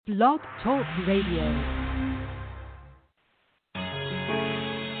Blog Talk Radio.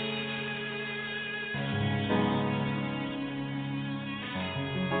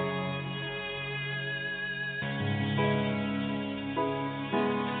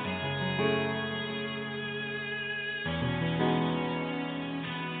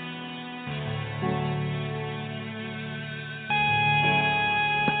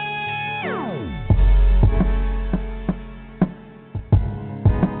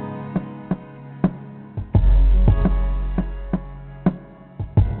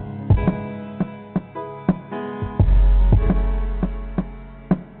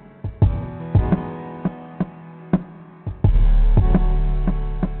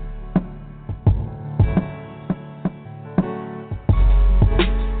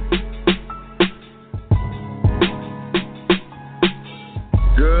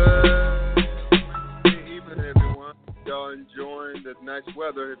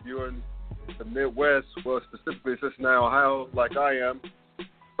 If you're in the Midwest, well, specifically Cincinnati, Ohio, like I am,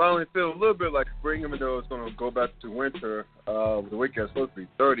 finally feel a little bit like spring, even though it's going to go back to winter. The weekend's supposed to be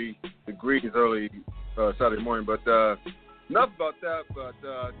 30 degrees early Saturday morning. But enough about that. But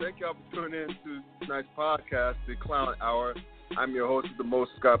thank y'all for tuning in to tonight's podcast, The Clown Hour. I'm your host of the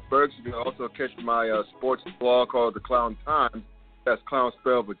most, Scott Burks. You can also catch my sports blog called The Clown Times. That's clown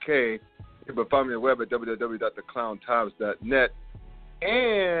spelled with K. You can find me on the web at www.theclowntimes.net.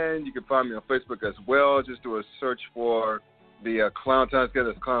 And you can find me on Facebook as well. Just do a search for the Clown Times. Get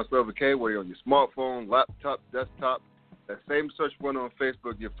us Clown spelled with K, whether you're on your smartphone, laptop, desktop. That same search one on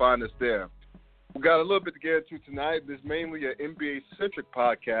Facebook, you'll find us there. We got a little bit to get into tonight. This is mainly an NBA-centric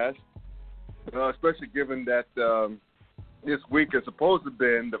podcast, especially given that this week is supposed to have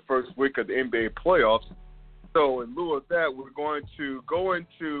been the first week of the NBA playoffs. So in lieu of that, we're going to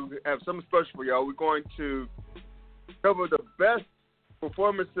have something special for y'all. We're going to cover the best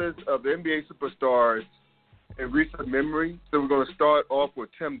performances of the NBA superstars in recent memory. So we're going to start off with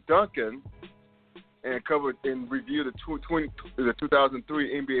Tim Duncan and cover and review the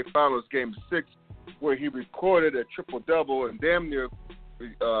 2003 NBA Finals Game 6, where he recorded a triple-double and damn near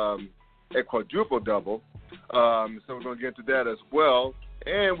a quadruple-double. So we're going to get into that as well.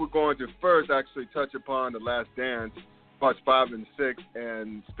 And we're going to first actually touch upon The Last Dance, parts 5 and 6,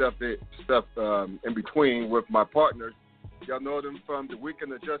 and stuff in between with my partners. Y'all know them from the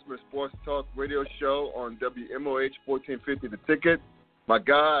Weekend Adjustment Sports Talk radio show on WMOH 1450 The Ticket. My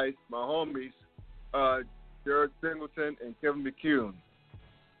guys, my homies, Jarrod, Singleton, and Kevin McCune.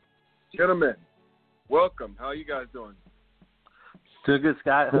 Gentlemen, welcome. How are you guys doing? Still good,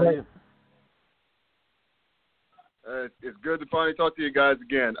 Scott. How are you? It's good to finally talk to you guys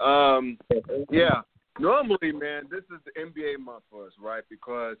again. Yeah, normally, man, this is the NBA month for us, right?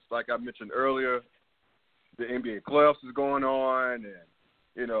 Because, like I mentioned earlier, the NBA playoffs is going on,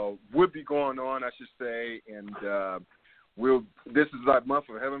 and would be going on, I should say, and this is like month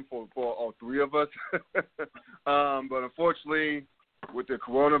of heaven for all three of us. But unfortunately, with the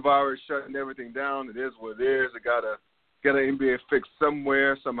coronavirus shutting everything down, it is what it is. I gotta get an NBA fix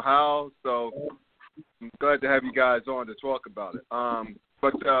somewhere, somehow. So I'm glad to have you guys on to talk about it.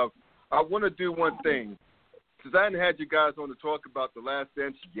 But I want to do one thing. Since I hadn't had you guys on to talk about The Last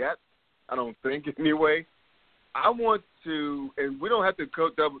Dance yet, I don't think anyway, I want to, and we don't have to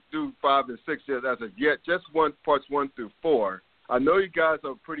do 5 and 6 as of yet, just parts 1 through 4. I know you guys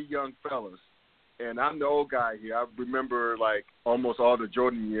are pretty young fellas, and I'm the old guy here. I remember like almost all the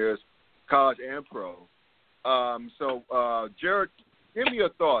Jordan years, college and pro. So, Jarrod, give me your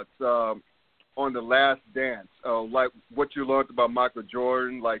thoughts on The Last Dance, like what you learned about Michael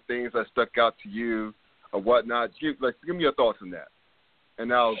Jordan, like things that stuck out to you or whatnot. Give me your thoughts on that. And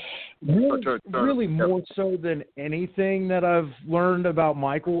now, really more so than anything that I've learned about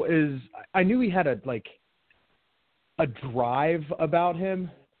Michael is I knew he had a drive about him,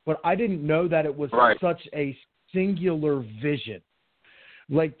 but I didn't know that it was such a singular vision.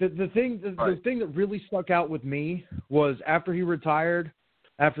 Like the thing that really stuck out with me was after he retired,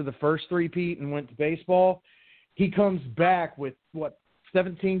 after the first three-peat and went to baseball, he comes back with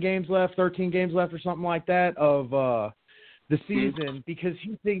 17 games left, 13 games left, or something like that of the season, because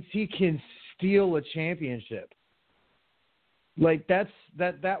he thinks he can steal a championship. Like that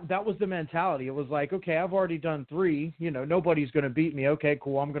was the mentality. It was like, okay, I've already done 3. Nobody's going to beat me. Okay,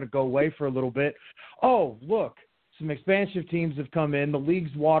 cool. I'm going to go away for a little bit. Oh, look, some expansive teams have come in. The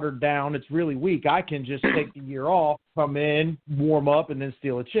league's watered down. It's really weak. I can just take the year off, come in, warm up, and then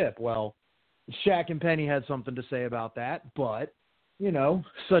steal a chip. Well, Shaq and Penny had something to say about that, but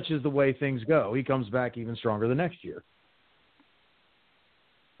such is the way things go. He comes back even stronger the next year.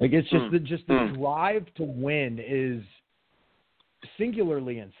 Like it's just the drive to win is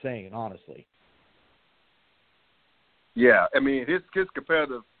singularly insane, honestly. Yeah, I mean his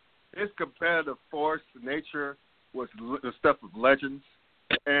competitive force, nature was the stuff of legends,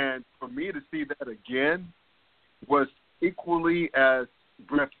 and for me to see that again was equally as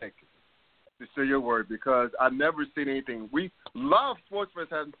breathtaking, to say your word, because I've never seen anything. A lot of sports fans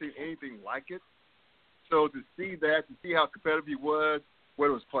haven't seen anything like it. So to see that, to see how competitive he was,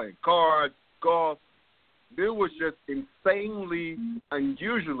 whether it was playing cards, golf, it was just insanely,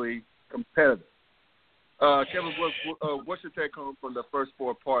 unusually competitive. Kevin, what's your take home from the first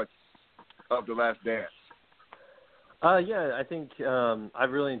 4 parts of The Last Dance? Yeah, I think I've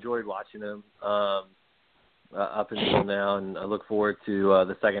really enjoyed watching him up until now, and I look forward to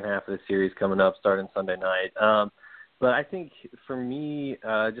the second half of the series coming up starting Sunday night. But I think for me,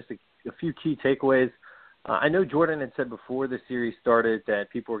 just a few key takeaways. I know Jordan had said before the series started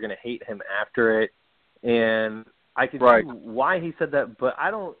that people were going to hate him after it, and I can see why he said that, but I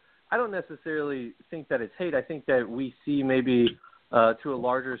don't necessarily think that it's hate. I think that we see maybe to a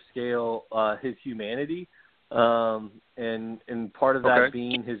larger scale his humanity, and part of that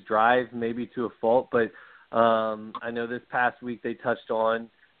being his drive, maybe to a fault. But I know this past week they touched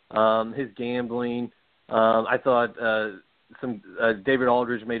on his gambling. I thought David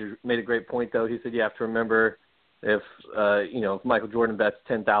Aldridge made a great point, though. He said you have to remember if if Michael Jordan bets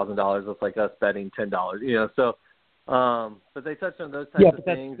 $10,000, it's like us betting $10. So. But they touched on those types of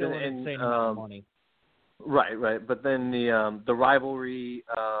things, still an insane amount of money. Right. But then the rivalry,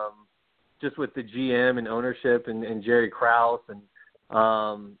 just with the GM and ownership and Jerry Krause, and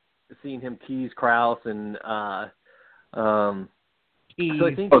seeing him tease Krause, and so I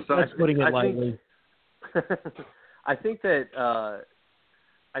think that's putting it lightly. I think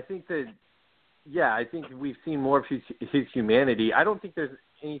we've seen more of his humanity. I don't think there's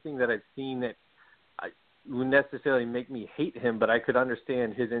anything that I've seen that would necessarily make me hate him, but I could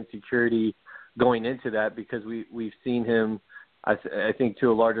understand his insecurity going into that because we've seen him, I think,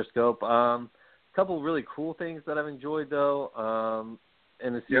 to a larger scope. A couple of really cool things that I've enjoyed, though,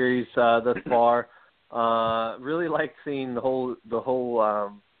 in the series thus far. Really liked seeing the whole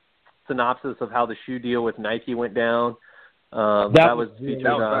synopsis of how the shoe deal with Nike went down. That was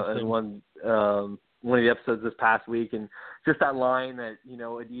featured in one of the episodes this past week, and just that line that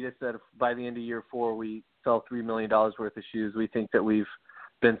Adidas said by the end of year 4 we sell $3 million worth of shoes. We think that we've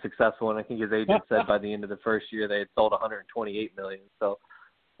been successful, and I think his agent said by the end of the first year they had sold $128 million. So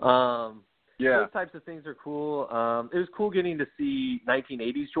those types of things are cool. It was cool getting to see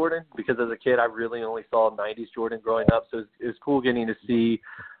 1980s Jordan, because as a kid I really only saw 90s Jordan growing up. So it was cool getting to see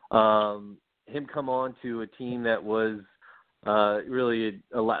him come on to a team that was really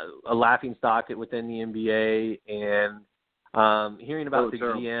a laughing stock within the NBA, and hearing about the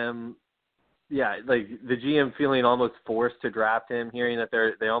GM, like the GM feeling almost forced to draft him, hearing that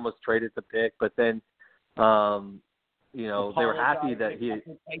they almost traded the pick, but then they were happy that he had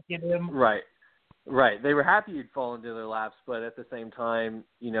taken him. Right. They were happy he'd fall into their laps, but at the same time,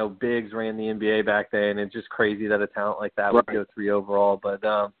 bigs ran the NBA back then, and it's just crazy that a talent like that would go 3 overall. But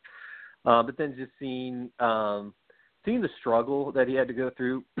then just seeing the struggle that he had to go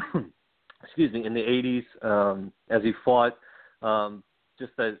through, in the 80s, as he fought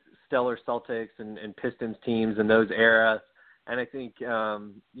just the stellar Celtics and Pistons teams in those eras. And I think,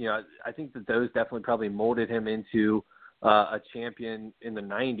 I think that those definitely probably molded him into a champion in the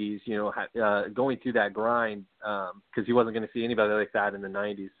 90s, going through that grind, because he wasn't going to see anybody like that in the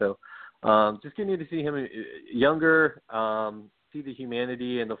 90s. So just getting to see him younger, see the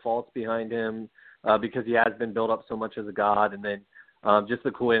humanity and the faults behind him, because he has been built up so much as a god, and then just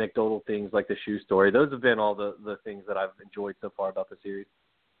the cool anecdotal things like the shoe story. Those have been all the things that I've enjoyed so far about the series.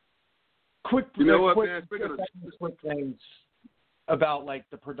 Quick things about like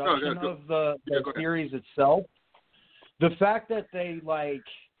the production of the series itself. The fact that they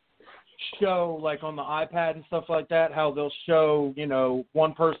show on the iPad and stuff like that, how they'll show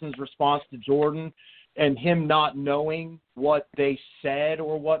one person's response to Jordan and him not knowing what they said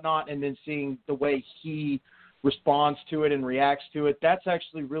or whatnot, and then seeing the way he responds to it and reacts to it. That's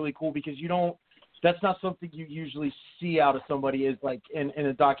actually really cool, because that's not something you usually see out of somebody, is like in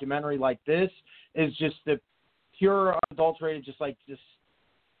a documentary like this, is just the pure unadulterated, just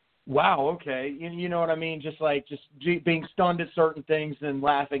wow, okay. You know what I mean? Just being stunned at certain things and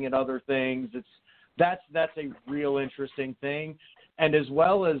laughing at other things. That's a real interesting thing. And as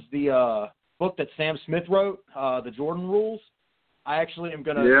well as the book that Sam Smith wrote, The Jordan Rules, I actually am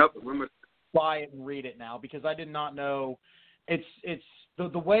going to buy it and read it now, because I did not know it's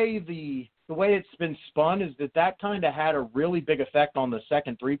the way it's been spun is that kind of had a really big effect on the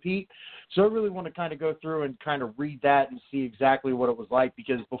second three-peat. So I really want to kind of go through and kind of read that and see exactly what it was like,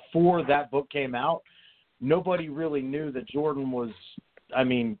 because before that book came out, nobody really knew that Jordan was, I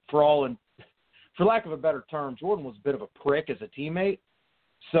mean, for lack of a better term, Jordan was a bit of a prick as a teammate.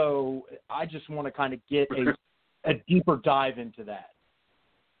 So I just want to kind of get a deeper dive into that.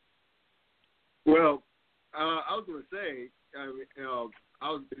 Well, I was going to say, I was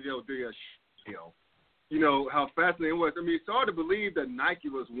how fascinating it was. I mean, it's hard to believe that Nike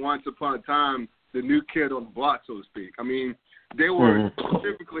was once upon a time the new kid on the block, so to speak. I mean, they were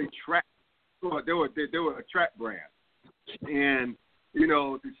specifically track. They were a track brand, and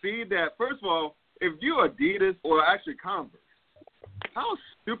to see that, first of all, if you're Adidas or actually Converse, how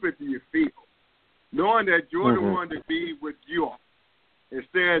stupid do you feel knowing that Jordan wanted to be with you all?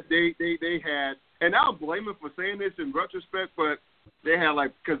 Instead, they had, and I'll blame him for saying this in retrospect, but they had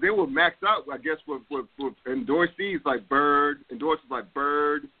because they were maxed out, I guess, with endorsees like Bird,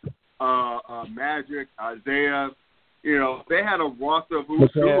 Magic, Isaiah. They had a roster of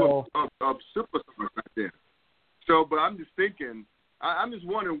superstars back then. So, but I'm just thinking, I'm just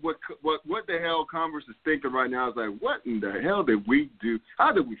wondering what the hell Converse is thinking right now. Is like, what in the hell did we do?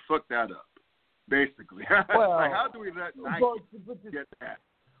 How did we fuck that up? Basically, well, how do we let Nike get that?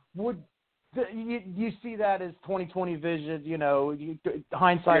 You see that as 2020 vision?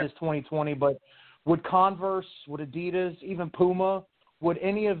 Hindsight is 2020. But would Converse, would Adidas, even Puma, would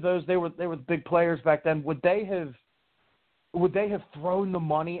any of those? They were big players back then. Would they have thrown the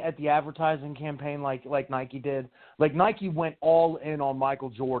money at the advertising campaign like Nike did? Like Nike went all in on Michael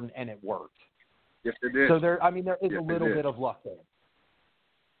Jordan and it worked. Yes, it did. So there is a little bit of luck there.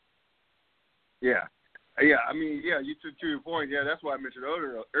 Yeah. I mean, you to your point. Yeah, that's why I mentioned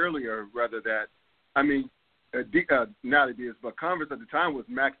earlier, rather that. I mean, not Adidas, but Converse at the time was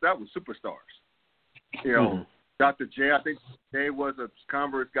maxed out with superstars. Dr. J, I think Jay was a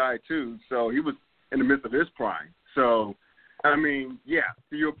Converse guy too, so he was in the midst of his prime. So, I mean, yeah,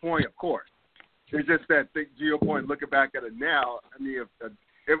 to your point, of course. It's just that, to your point, looking back at it now, I mean,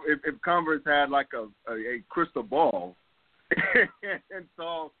 if Converse had like a crystal ball and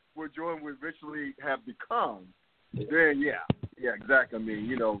saw what Jordan would eventually have become, then yeah, exactly. I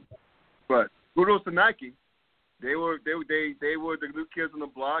mean, but kudos to Nike. They were the new kids on the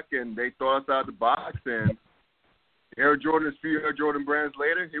block, and they thought us out of the box. And Air Jordan, a few Air Jordan brands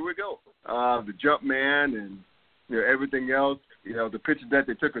later, here we go. The Jumpman and everything else. The picture that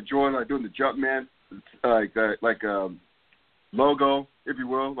they took of Jordan, like doing the Jumpman, like logo, if you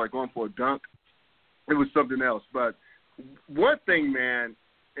will, like going for a dunk. It was something else. But one thing, man,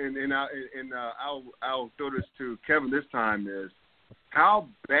 and I'll throw this to Kevin this time, is how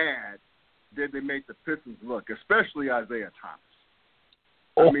bad did they make the Pistons look, especially Isaiah Thomas.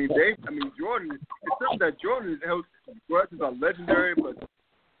 I mean, Jordan. It's something that Jordan grudges are legendary, but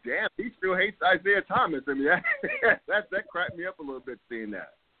damn, he still hates Isaiah Thomas. I mean, that cracked me up a little bit seeing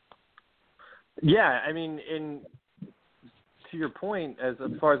that. Yeah, I mean, to your point, as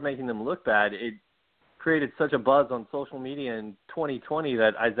far as making them look bad, it created such a buzz on social media in 2020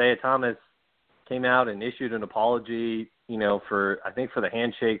 that Isaiah Thomas came out and issued an apology, for the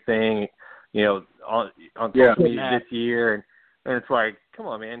handshake thing, on social media this year, and it's like, come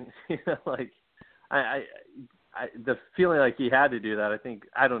on, man, I the feeling like he had to do that,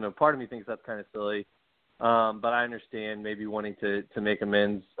 I don't know, part of me thinks that's kind of silly, but I understand maybe wanting to make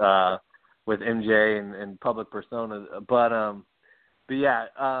amends with MJ and public persona, but yeah,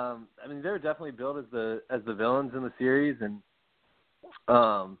 I mean, they're definitely billed as the villains in the series, and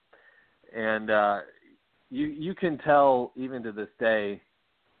you can tell even to this day,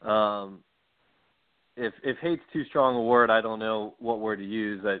 if hate's too strong a word, I don't know what word to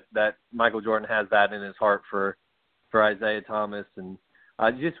use, that Michael Jordan has that in his heart for Isaiah Thomas. And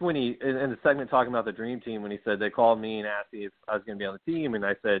just when he, in the segment talking about the Dream Team, when he said they called me and asked me if I was going to be on the team, and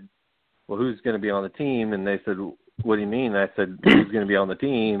I said, well, who's going to be on the team? And they said, what do you mean? And I said, who's going to be on the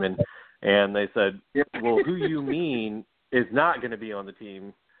team? And they said, well, who you mean is not going to be on the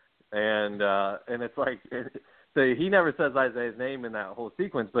team. And it's like, so he never says Isaiah's name in that whole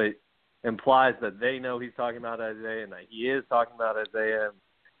sequence, but implies that they know he's talking about Isaiah and that he is talking about Isaiah.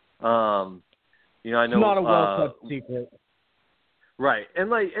 I know it's not a well-kept secret, right?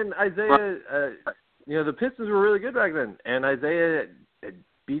 And Isaiah, the Pistons were really good back then, and Isaiah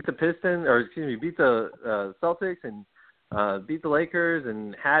beat the Celtics and beat the Lakers,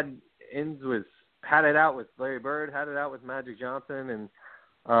 and had it out with Larry Bird, had it out with Magic Johnson, and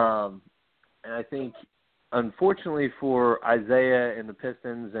I think, unfortunately for Isaiah and the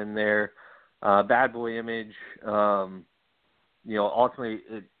Pistons and their bad boy image, ultimately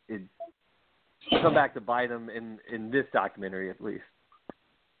it come back to bite them in this documentary at least.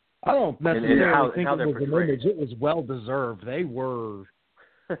 I don't necessarily think how it they're was an portrayed. image. It was well deserved. They were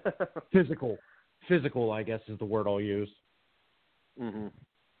physical. Physical, I guess, is the word I'll use. Mm-hmm.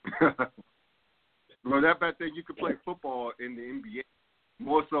 Well, that back then you could play football in the NBA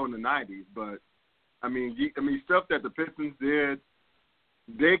more so in the '90s, but I mean stuff that the Pistons did,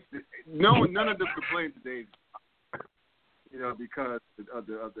 none of them could play in today's, because of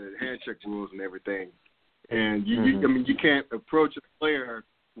the handshake rules and everything, and you can't approach a player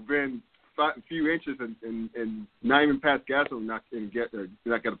within a few inches and not even pass gas and not get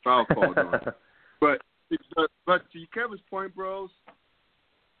a foul called on. But to Kevin's point, bros,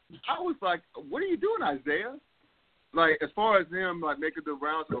 I was like, what are you doing, Isaiah? Like, as far as him, like, making the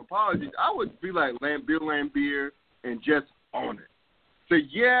rounds of apologies, I would be like Bill Lambier and just own it. So,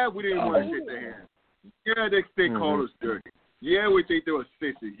 yeah, we didn't want to shake their hands. Yeah, they called us dirty. Yeah, we think they were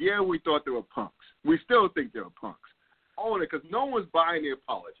sissies. Yeah, we thought they were punks. We still think they were punks. Own it, because no one's buying the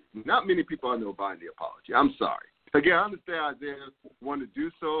apology. Not many people I know buying the apology. I'm sorry. Again, I understand Isaiah wanted to do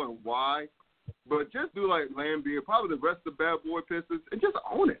so and why, but just do like Lambier, probably the rest of the Bad Boy Pistons, and just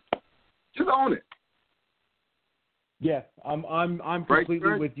own it. Just own it. Yeah, I'm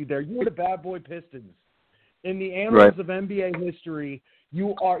completely with you there. You're the Bad Boy Pistons. In the annals Right. of NBA history,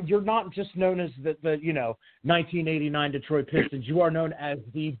 you're not just known as the 1989 Detroit Pistons. You are known as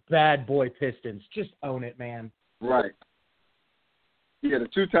the Bad Boy Pistons. Just own it, man. Right. Yeah, the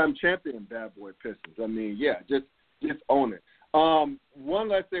two-time champion Bad Boy Pistons. I mean, yeah, just own it. One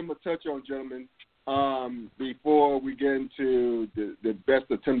last thing we'll touch on, gentlemen, before we get into the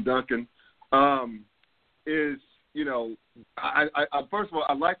best of Tim Duncan, is, I first of all,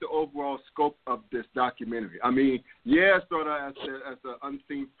 I like the overall scope of this documentary. I mean, yeah, it started out as the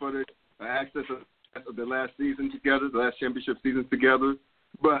unseen footage, access of the last season together, the last championship season together.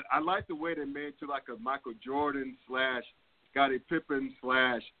 But I like the way they made it to like a Michael Jordan / Scottie Pippen /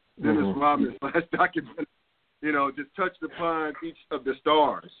 Dennis Rodman / documentary. Just touched upon each of the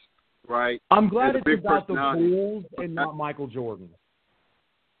stars, right? I'm glad it's about the Bulls and not Michael Jordan.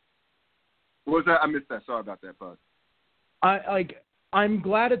 What was that? I missed that. Sorry about that, bud. I'm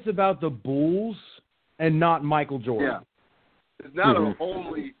glad it's about the Bulls and not Michael Jordan. Yeah. It's not a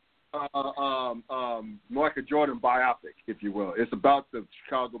wholly Michael Jordan biopic, if you will. It's about the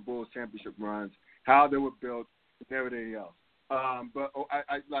Chicago Bulls championship runs, how they were built, and everything else. But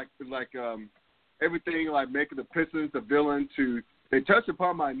I like everything, like making the Pistons the villain to. They touched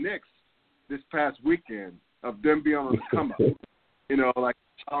upon my Knicks this past weekend of them being on the come up. Like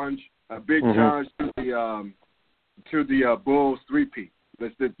challenge, a big challenge to the Bulls three-peat.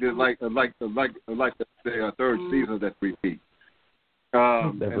 That's the third season of that three-peat.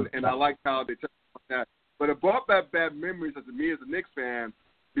 And I like how they touched on that. But it brought back bad memories to me as a Knicks fan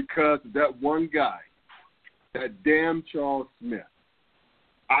because of that one guy, that damn Charles Smith.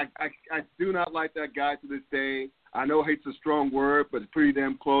 I do not like that guy to this day. I know hate's a strong word, but it's pretty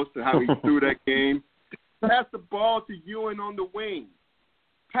damn close to how he threw that game. Pass the ball to Ewing on the wing.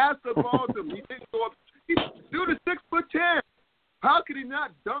 Pass the ball to him. He didn't go up. Dude is 6'10". How could he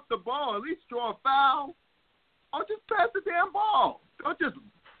not dunk the ball? At least draw a foul. Or just pass the damn ball. Don't just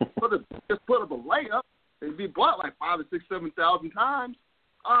put up a layup and be blocked like 5,000 or 6,000, 7,000 times.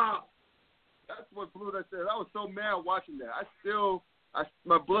 That's what blew that said. I was so mad watching that.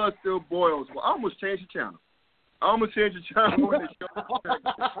 My blood still boils. Well, I almost changed the channel. when they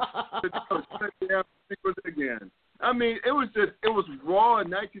showed again. I mean, it was Raw in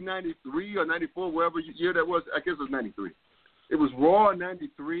 1993 or 94, whatever year that was. I guess it was 93. It was Raw in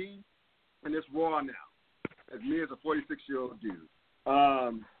 93, and it's Raw now. As me as a 46-year-old dude.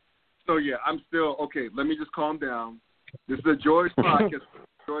 So, yeah, I'm still, okay, let me just calm down. This is a Joy's podcast,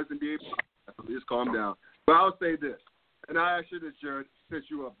 Joy's NBA podcast, so just calm down. But I'll say this, and I ask you this, Jarrod, since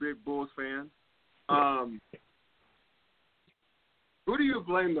you're a big Bulls fan, who do you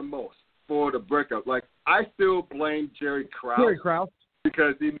blame the most for the breakup? Like, I still blame Jerry Krause.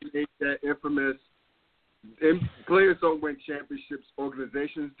 Because he made that infamous, players don't win championships,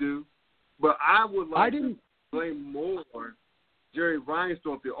 organizations do. But I would like to blame more Jerry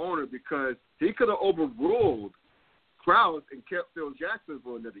Reinsdorf, the owner, because he could have overruled Krause and kept Phil Jackson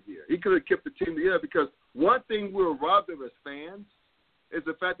for another year. He could have kept the team together because one thing we were robbed of as fans is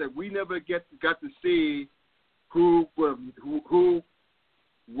the fact that we never got to see who were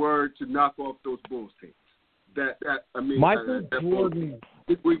to knock off those Bulls teams. Michael Jordan.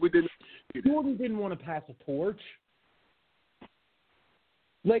 We didn't. Jordan didn't want to pass a torch.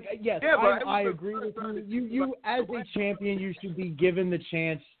 Like, yes, yeah, I agree with you. You, as a champion, you should be given the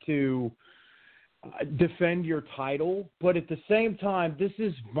chance to defend your title, but at the same time, this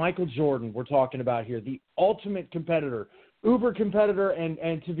is Michael Jordan we're talking about here, the ultimate competitor, uber competitor,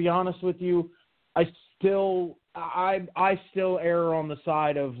 and to be honest with you, I still err on the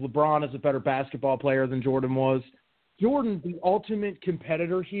side of LeBron as a better basketball player than Jordan was. Jordan, the ultimate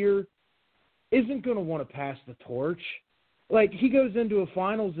competitor here, isn't going to want to pass the torch. Like, he goes into a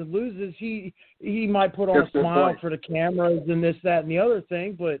finals and loses, he might put on a smile for the cameras and this, that, and the other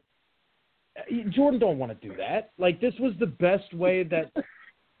thing, but Jordan don't want to do that. Like, this was the best way that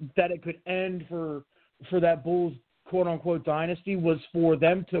it could end for that Bulls quote-unquote dynasty, was for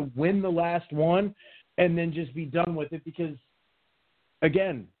them to win the last one and then just be done with it, because,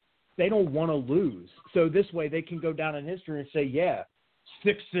 again, they don't want to lose. So this way they can go down in history and say, yeah,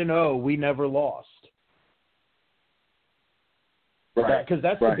 6-0, we never lost. Right. Because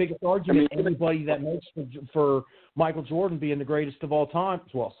that's the biggest argument anybody that makes for Michael Jordan being the greatest of all time.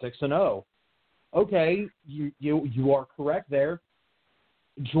 Well, 6-0. Okay, you are correct there.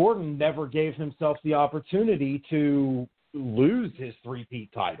 Jordan never gave himself the opportunity to lose his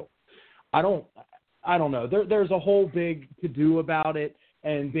three-peat title. I don't know. There's a whole big to-do about it,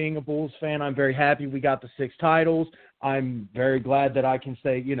 and being a Bulls fan, I'm very happy we got the 6 titles. I'm very glad that I can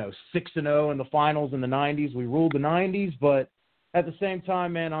say, 6-0 in the finals in the 90s. We ruled the 90s, but at the same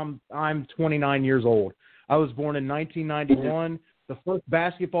time, man, I'm 29 years old. I was born in 1991. The first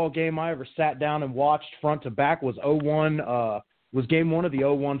basketball game I ever sat down and watched front to back was was game 1 of the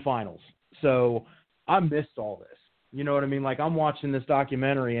 01 finals. So I missed all this. You know what I mean? Like, I'm watching this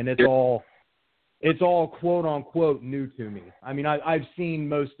documentary and it's all quote unquote new to me. I mean, I've seen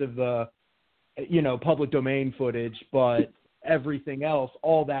most of the, public domain footage, but everything else,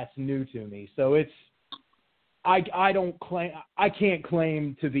 all that's new to me. So I can't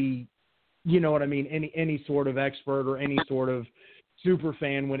claim to be, any sort of expert or any sort of super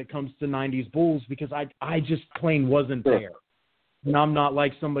fan when it comes to 90s Bulls, because I just plain wasn't there. And I'm not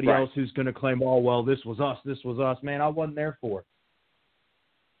like somebody else who's going to claim, oh, well, this was us. Man, I wasn't there for it.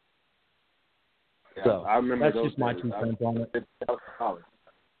 Yeah, so I remember that's those just my days. 2 cents on it. That was college.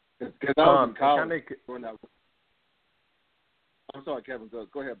 Because I was in college. I'm sorry, Kevin.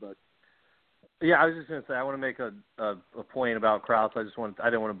 Go ahead, bud. Yeah, I was just going to say, I want to make a point about Krause. I didn't want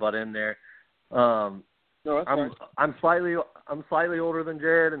to butt in there. No, that's fine. I'm slightly older than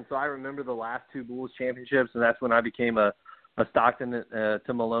Jarrod, and so I remember the last 2 Bulls championships, and that's when I became a Stockton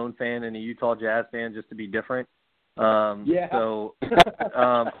to Malone fan and a Utah Jazz fan, just to be different. So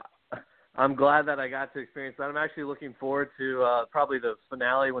I'm glad that I got to experience that. I'm actually looking forward to probably the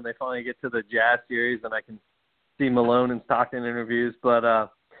finale when they finally get to the Jazz series and I can see Malone and Stockton interviews. But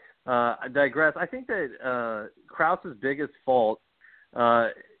I digress. I think that Krause's biggest fault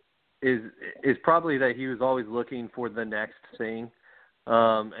is probably that he was always looking for the next thing.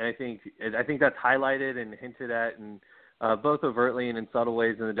 And I think that's highlighted and hinted at in both overtly and in subtle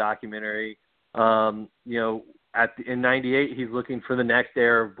ways in the documentary. In '98, he's looking for the next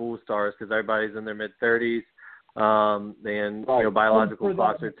era of Bulls stars because everybody's in their mid-30s, and biological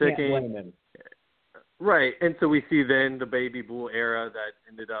clocks are ticking. Right, and so we see then the baby Bull era that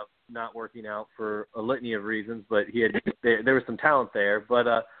ended up not working out for a litany of reasons, but there was some talent there. But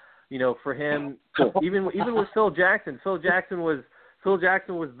for him, even with Phil Jackson was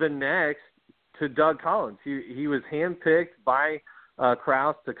the next to Doug Collins. He was handpicked by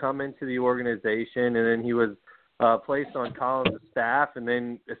Krause to come into the organization, and then he was placed on Collins' staff, and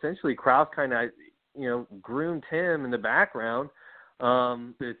then essentially Krause kind of, groomed him in the background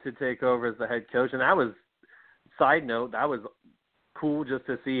to take over as the head coach. And that was, side note, that was cool just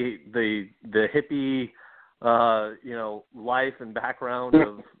to see the hippie, life and background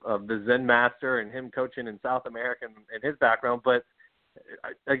of the Zen master and him coaching in South America and his background. But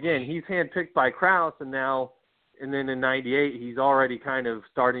again, he's handpicked by Krause, and then in '98, he's already kind of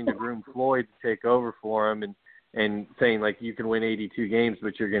starting to groom Floyd to take over for him and saying, like, you can win 82 games,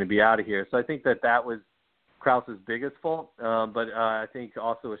 but you're going to be out of here. So I think that was Krause's biggest fault, but I think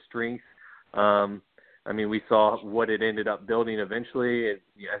also a strength. We saw what it ended up building eventually, as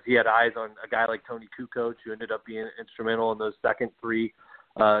he had eyes on a guy like Tony Kukoc, who ended up being instrumental in those second 3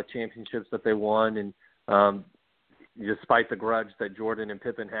 championships that they won. And despite the grudge that Jordan and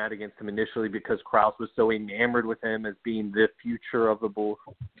Pippen had against him initially because Krause was so enamored with him as being the future of the Bulls.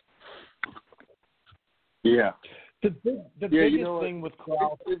 Yeah. The biggest thing with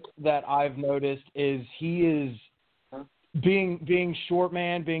Krause that I've noticed is he is being short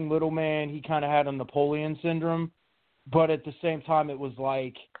man, being little man. He kind of had a Napoleon syndrome, but at the same time, it was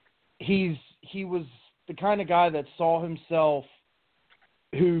like he was the kind of guy that saw himself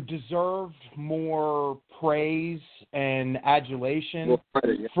who deserved more praise and adulation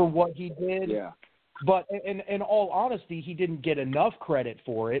for what he did. Yeah. But in all honesty, he didn't get enough credit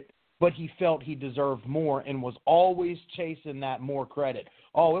for it, but he felt he deserved more and was always chasing that more credit.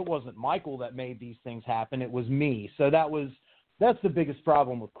 Oh, it wasn't Michael that made these things happen. It was me. So that's the biggest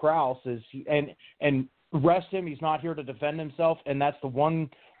problem with Krause is and rest him. He's not here to defend himself. And that's the one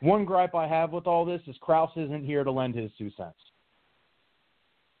gripe I have with all this is Krause isn't here to lend his 2 cents.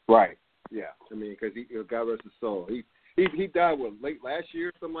 Right. Yeah. I mean, because God rest his soul. He died, late last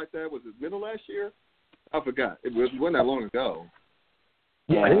year, something like that? Was it middle last year? I forgot. It wasn't that long ago.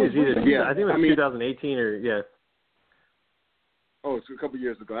 Yeah, I think it was 2018 or, yeah. Oh, it's a couple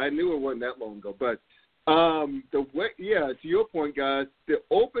years ago. I knew it wasn't that long ago. But, to your point, guys, to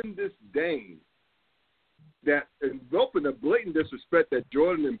open this game, that open the blatant disrespect that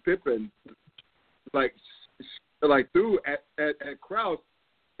Jordan and Pippen, threw at Krause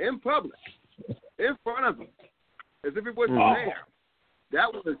in public, in front of him, as if it wasn't there.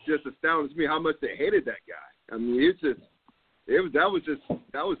 That was just astounding to me how much they hated that guy. I mean, that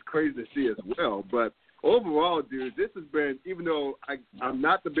was crazy to see as well. But overall, dude, this has been, even though I'm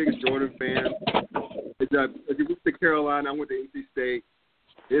not the biggest Jordan fan, if you went to Carolina, I went to NC State.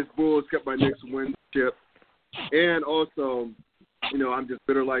 His Bulls kept my Knicks win chip. And also, I'm just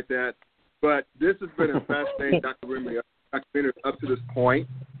bitter like that. But this has been a fascinating documentary up to this point.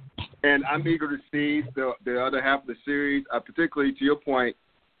 And I'm eager to see the other half of the series, particularly to your point,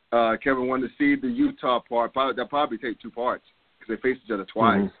 Kevin, wanted to see the Utah part. That'll probably take 2 parts because they face each other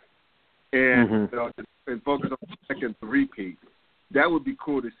twice. Mm-hmm. And focus on the second repeat. That would be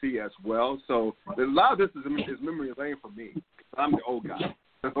cool to see as well. So a lot of this is memory lane for me. I'm the old guy.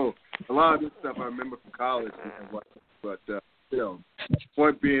 So a lot of this stuff I remember from college and whatnot. But,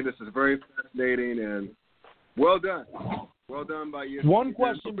 point being, this is very fascinating and well done. Well done by you. One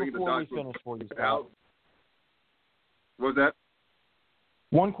question before we finish for you, Scott. What was that?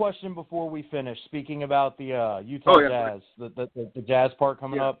 One question before we finish. Speaking about the Utah Jazz, the Jazz part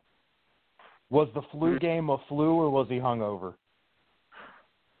coming up. Was the flu game a flu or was he hungover?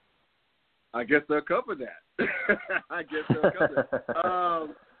 I guess they'll cover that.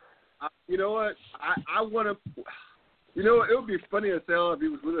 You know what? I want to. You know what? It would be funny as hell if he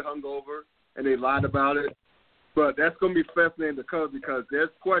was really hungover and they lied about it. But that's going to be fascinating to cover because there's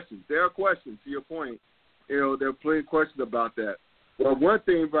questions. There are questions, to your point. There are plenty of questions about that. Well, one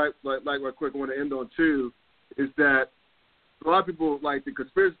thing, right quick, I want to end on, too, is that a lot of people, like the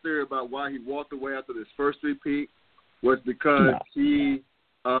conspiracy theory about why he walked away after this first repeat was because he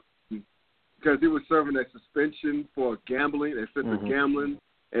was serving a suspension for gambling, excessive gambling,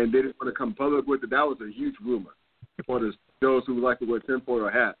 and they didn't want to come public with it. That was a huge rumor for those who like to wear tinfoil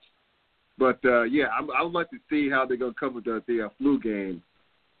hats. But, I would like to see how they're going to cover the flu game.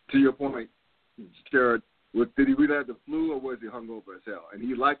 To your point, Jarrod, did he really have the flu or was he hungover as hell? And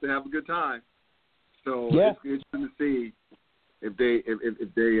he liked to have a good time. So it's interesting to see if they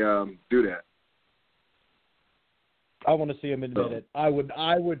do that. I want to see him admit it. I would.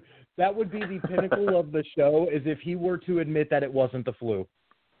 That would be the pinnacle of the show, is if he were to admit that it wasn't the flu.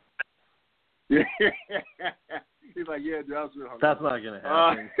 Yeah. He's like, yeah, dude, I was really hungover. That's not going to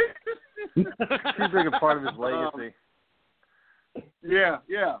happen. Too big a part of his legacy. Yeah.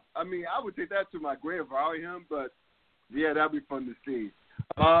 I mean, I would take that to my grave if I were him, but, yeah, that'd be fun to see.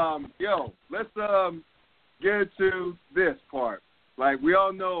 Let's get into this part. Like, we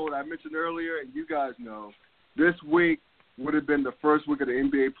all know, I mentioned earlier, and you guys know, this week would have been the first week of the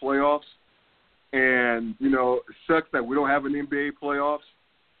NBA playoffs. And, it sucks that we don't have an NBA playoffs.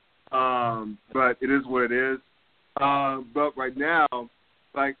 But it is what it is. But right now,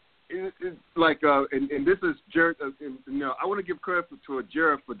 and this is Jarrod. I want to give credit to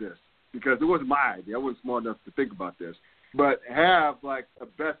Jarrod for this because it wasn't my idea. I wasn't smart enough to think about this. But have a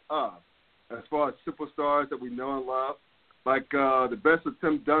best of as far as superstars that we know and love, the best of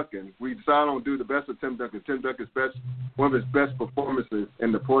Tim Duncan. We decided on do the best of Tim Duncan. Tim Duncan's one of his best performances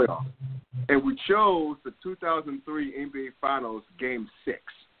in the playoffs, and we chose the 2003 NBA Finals Game 6.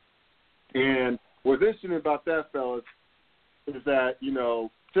 And what's interesting about that, fellas, is that,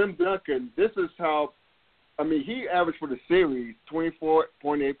 Tim Duncan, this is how, he averaged for the series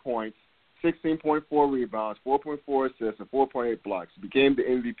 24.8 points, 16.4 rebounds, 4.4 assists, and 4.8 blocks. He became the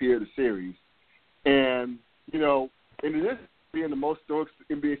MVP of the series. And, in addition to being the most stoic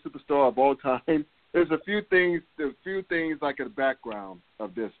NBA superstar of all time, there's a few things like in the background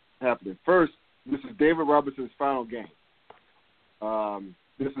of this happening. First, this is David Robinson's final game.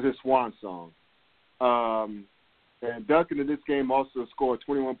 This is his swan song. And Duncan in this game also scored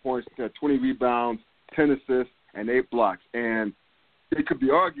 21 points, 20 rebounds, 10 assists, and 8 blocks. And it could be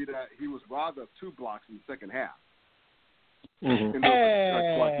argued that he was robbed of 2 blocks in the second half.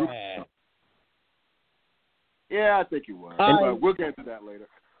 Yeah, I think he was. But we'll get to that later.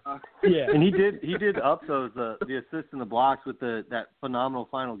 Yeah, and he did up those the assists and the blocks with that phenomenal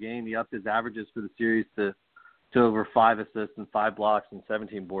final game. He upped his averages for the series to over 5 assists and 5 blocks and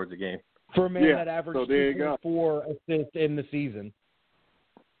 17 boards a game. For a man that averaged 4 assists in the season.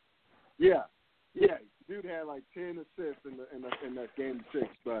 Yeah, dude had like 10 assists in that game 6.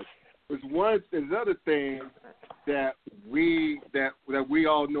 But there's other thing that we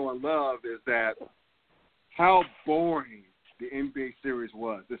all know and love is that how boring the NBA series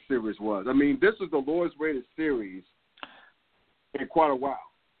was. This series was. I mean, this was the lowest rated series in quite a while.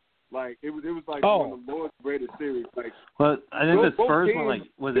 Like it was like one of the lowest rated series. Like, well, I think the Spurs won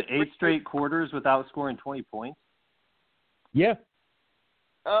was it 8 straight quarters without scoring 20 points? Yeah.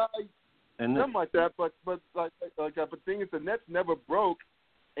 Something like that. But the thing is, the Nets never broke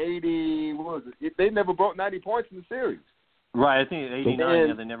 80. What was it? They never broke 90 points in the series. Right. I think 89.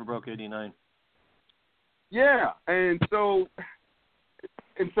 Yeah, they never broke 89. Yeah, but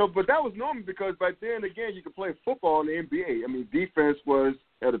that was normal because back then, again, you could play football in the NBA. I mean, defense was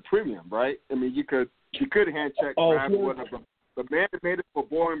at a premium, right? I mean, you could hand check, grab, whatever. But man, it made it for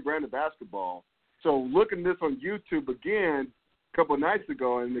boring brand of basketball. So looking at this on YouTube again a couple of nights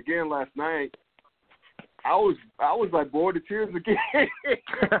ago, and again last night, I was like bored to tears again.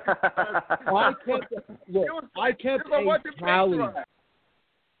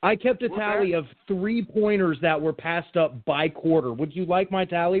 I kept a tally of 3-pointers that were passed up by quarter. Would you like my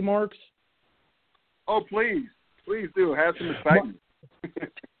tally marks? Oh, please do. Have some excitement.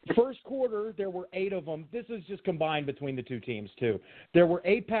 First quarter, there were 8 of them. This is just combined between the two teams, too. There were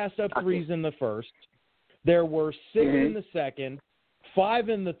 8 passed up threes in the first. There were 6 in the second, 5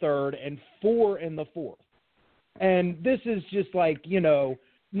 in the third, and 4 in the fourth. And this is just like,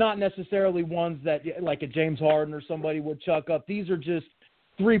 not necessarily ones that like a James Harden or somebody would chuck up. These are just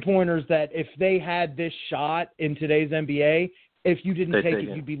 3-pointers that if they had this shot in today's NBA, if you didn't take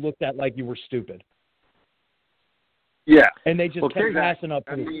it, you'd be looked at like you were stupid. Yeah. And they just kept passing up.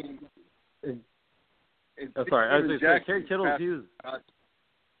 I mean, sorry. I was going to say, Kerry Kittles used.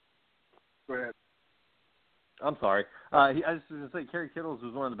 Go ahead. I'm sorry. I was going to say, Kerry Kittles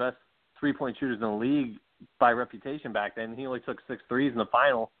was one of the best 3-point shooters in the league by reputation back then. He only took 6 threes in the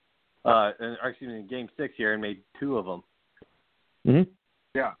final, in Game 6 here, and made 2 of them. Mm-hmm.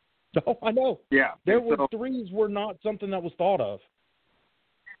 Yeah. Oh, I know. Yeah. Threes were not something that was thought of.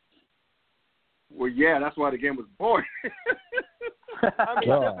 Well, yeah, that's why the game was boring. I mean,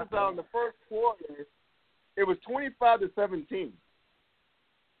 this is on the first quarter. It was 25-17.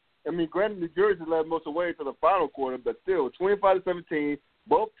 I mean, granted, New Jersey led most of the way to the final quarter, but still, 25-17.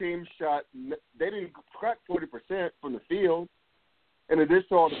 Both teams shot. They didn't crack 40% from the field, in addition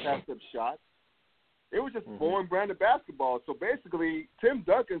to all the passed-up shots. It was just boring brand of basketball. So basically, Tim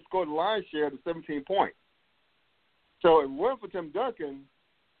Duncan scored the lion's share of the 17 points. So if it weren't for Tim Duncan,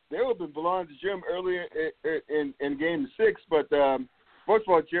 they would have been belonging to Jim earlier in Game 6. But first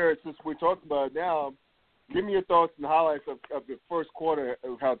of all, Jarrod, since we're talking about it now, give me your thoughts and highlights of the first quarter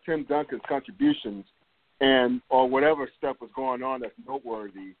of how Tim Duncan's contributions or whatever stuff was going on that's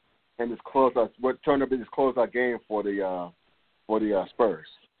noteworthy in this closeout, what turned up in this closeout game for the Spurs.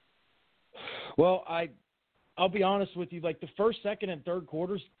 Well, I'll be honest with you. Like the first, second, and third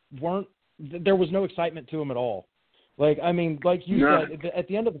quarters there was no excitement to them at all. Like I mean, like you said, at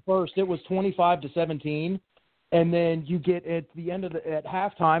the end of the first, it was 25-17, and then you get at the end of at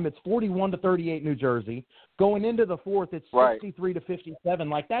halftime, it's 41-38 New Jersey. Going into the fourth, it's 63-57.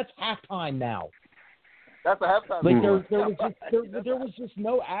 Like that's halftime now. That's a halftime. Like there was just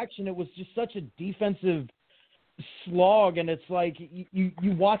no action. It was just such a defensive slog, and it's like you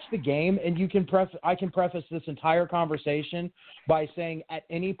watch the game, and I can preface this entire conversation by saying at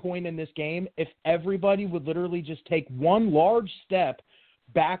any point in this game, if everybody would literally just take one large step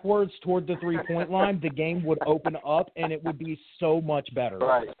backwards toward the 3-point line, the game would open up, and it would be so much better.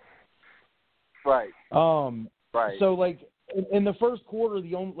 Right. So like in the first quarter,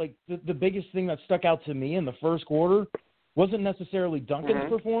 the biggest thing that stuck out to me in the first quarter wasn't necessarily Duncan's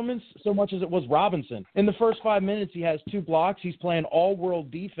performance so much as it was Robinson. In the first 5 minutes, he has 2 blocks. He's playing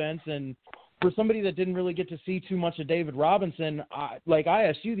all-world defense. And for somebody that didn't really get to see too much of David Robinson, I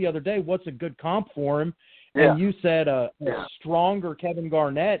asked you the other day, what's a good comp for him? And you said a stronger Kevin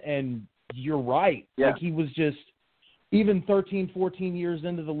Garnett, and you're right. Yeah. Like he was just, even 13, 14 years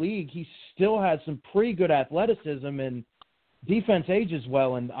into the league, he still had some pretty good athleticism, and defense ages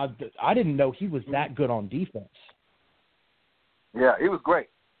well. And I didn't know he was that good on defense. Yeah, he was great.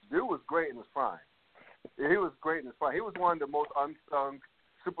 Dude was great in his prime. He was great in his prime. He was one of the most unsung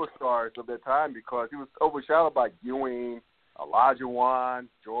superstars of their time because he was overshadowed by Ewing, Elijah Wan,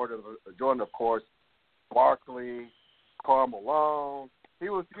 Jordan, of course. Barkley, Karl Malone. He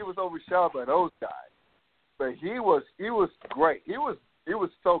was overshadowed by those guys, but he was great. He was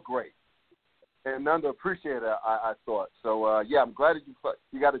so great and underappreciated. I thought so. Yeah, I'm glad that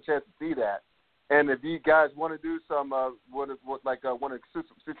you got a chance to see that. And if you guys want to do some want to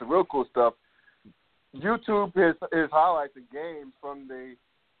see some real cool stuff, YouTube his highlights and games from the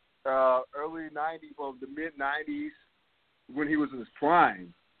early '90s or the mid '90s when he was in his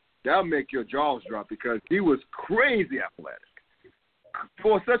prime. That'll make your jaws drop because he was crazy athletic.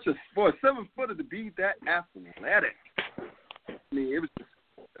 For a 7-footer to be that athletic, I mean, it was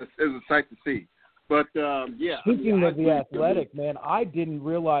a sight to see. But yeah. Speaking of the athletic, man, I didn't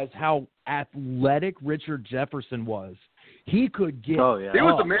realize how athletic Richard Jefferson was. He could get. Oh yeah. He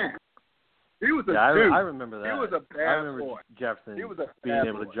was a man. He was a dude. I remember that. He was a bad boy. Jefferson He was a being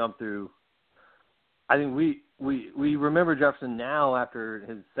able to jump through. I think we remember Jefferson now after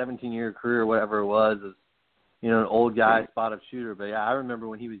his 17-year career, whatever it was, as an old guy, spot-up shooter. But yeah, I remember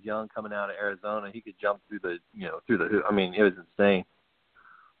when he was young, coming out of Arizona, he could jump through the hoop. I mean, it was insane.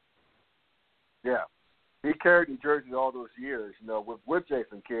 Yeah, he carried New Jersey all those years, with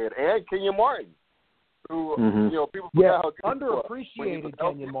Jason Kidd and Kenyon Martin, who people forget how good underappreciated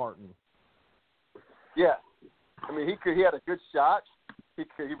Kenyon Martin. Yeah, I mean he had a good shot. He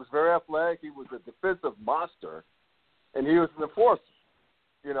was very athletic. He was a defensive monster, and he was an enforcer,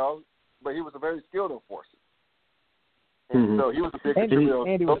 but he was a very skilled enforcer. And so he was a big contributor.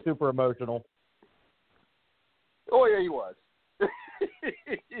 And he was super emotional. Oh yeah, he was.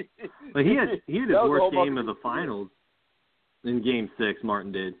 But he had his worst game of the finals in Game 6.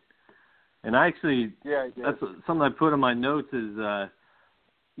 Martin did, and I actually that's something I put in my notes is as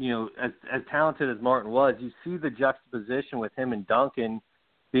talented as Martin was, you see the juxtaposition with him and Duncan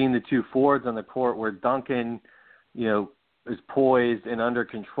being the two forwards on the court, where Duncan is poised and under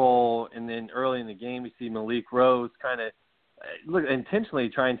control, and then early in the game you see Malik Rose kind of intentionally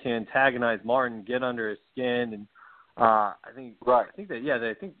trying to antagonize Martin, get under his skin, and I think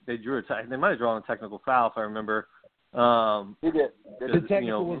they drew they might have drawn a technical foul if I remember. He did. The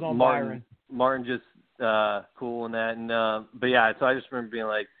technical was on Byron. Martin just cool in that, and but yeah, so I just remember being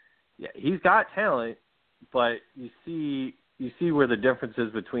like, yeah, he's got talent, but you see where the difference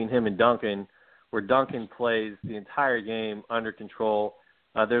is between him and Duncan, where Duncan plays the entire game under control.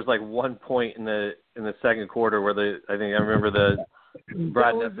 There's like one point in the second quarter where I remember the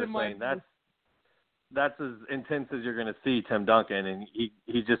Brad Nestor saying that's as intense as you're going to see Tim Duncan, and he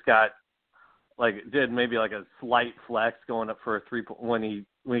just got did maybe like a slight flex going up for a 3-point when he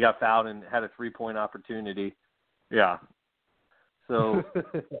got fouled and had a 3-point opportunity. Yeah. So,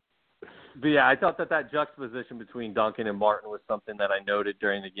 but yeah, I thought that juxtaposition between Duncan and Martin was something that I noted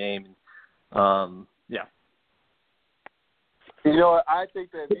during the game. Yeah. I think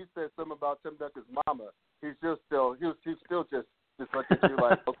that he said something about Tim Duncan's mama. He's still just looking at you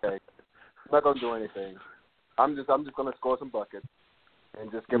like, okay, I'm not gonna do anything. I'm just gonna score some buckets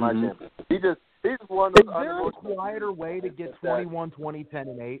and just get my championship. He's one of those. Is there a quieter way to get 21, 20, 10,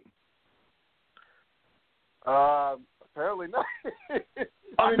 and 8? Apparently not.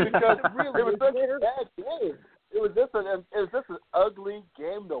 I mean, because it was such a bad game. It was just an ugly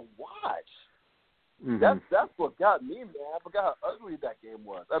game to watch. Mm-hmm. That's what got me, man. I forgot how ugly that game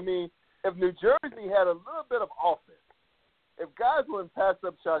was. I mean, if New Jersey had a little bit of offense, if guys wouldn't pass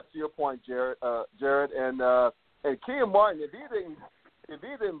up shots, to your point, Jarrod, and Kenyon Martin, if he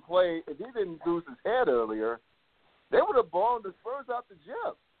didn't lose his head earlier, they would have blown the Spurs out the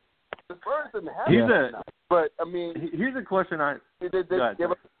gym. The Spurs didn't have that. But I mean, here's a question they give up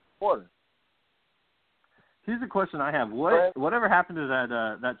the quarter. Here's a question I have. Whatever happened to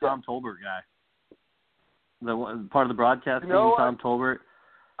that Tom Tolbert guy? The one, part of the broadcast team, Tom Tolbert.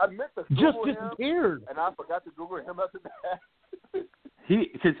 I meant to Google just disappeared, and I forgot to Google him after that.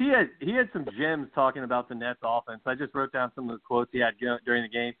 Because he had some gems talking about the Nets offense. I just wrote down some of the quotes he had during the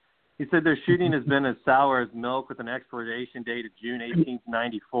game. He said their shooting has been as sour as milk with an expiration date of June 18th,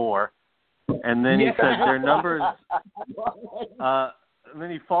 94. And then he said their numbers. And then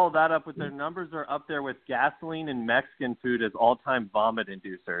he followed that up with their numbers are up there with gasoline and Mexican food as all-time vomit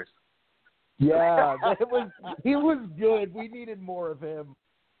inducers. Yeah, he was good. We needed more of him.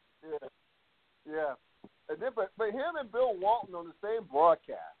 Yeah. And then, but him and Bill Walton on the same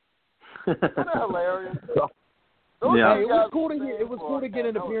broadcast. Isn't that hilarious? Yeah. Hey, it was cool to get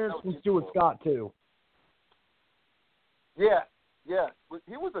an appearance from Stuart Scott too. Yeah.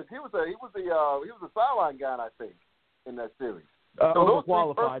 He was a sideline guy, I think, in that series. So those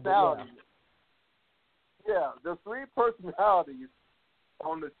qualified, yeah, the three personalities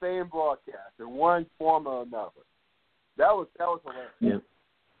on the same broadcast in one form or another. That was hilarious. Yeah.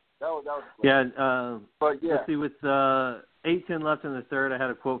 That was yeah. But yeah. Let's see, with 8:10 left in the third, I had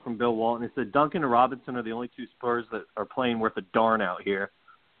a quote from Bill Walton. It said, "Duncan and Robinson are the only two Spurs that are playing worth a darn out here."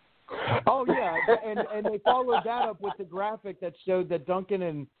 Oh yeah, and they followed that up with the graphic that showed that Duncan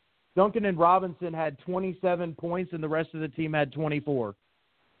and Robinson had 27 points and the rest of the team had 24.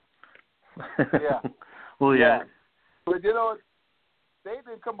 Yeah. Well, yeah. But you know, they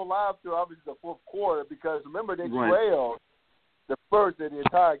didn't come alive through obviously the fourth quarter because remember they trailed the first of the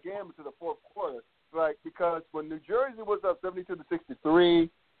entire game into the fourth quarter. Like because when New Jersey was up 72-63,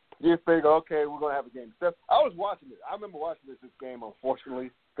 you figure, okay, we're gonna have a game 7. I was watching it. I remember watching this game, unfortunately,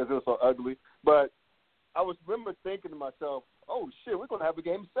 because it was so ugly. But I remember thinking to myself, oh shit, we're gonna have a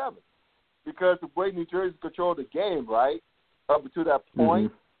game 7 because the way New Jersey controlled the game, right, up to that point.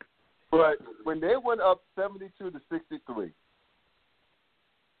 Mm-hmm. But when they went up 72-63,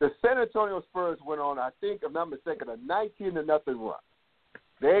 the San Antonio Spurs went on, I think, if I'm not mistaken, a 19-0 run.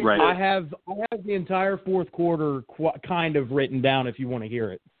 I have the entire fourth quarter kind of written down if you want to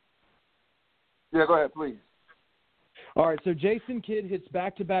hear it. Yeah, go ahead, please. All right, so Jason Kidd hits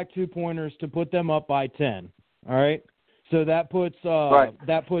back-to-back 2-pointers to put them up by 10. All right, so that puts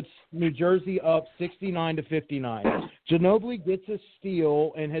New Jersey up 69-59. Ginobili gets a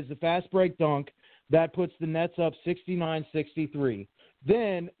steal and has a fast break dunk that puts the Nets up 69-63.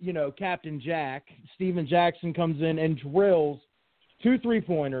 Then, you know, Captain Jack, Steven Jackson, comes in and drills 2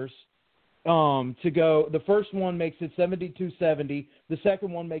 3-pointers to go. The first one makes it 72-70. The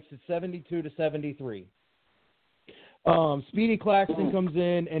second one makes it 72-73. Speedy Claxton comes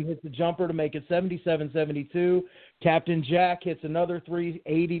in and hits a jumper to make it 77-72. Captain Jack hits another 3,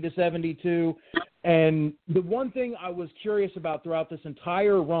 80-72. And the one thing I was curious about throughout this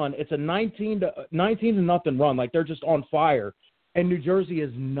entire run, it's a 19-0 run. Like they're just on fire. And New Jersey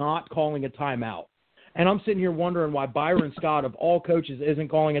is not calling a timeout. And I'm sitting here wondering why Byron Scott, of all coaches, isn't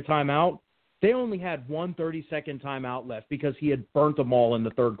calling a timeout. They only had one 30-second timeout left because he had burnt them all in the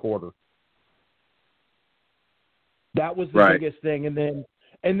third quarter. That was the biggest thing. And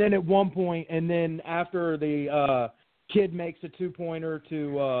then at one point, and then after the Kid makes a 2-pointer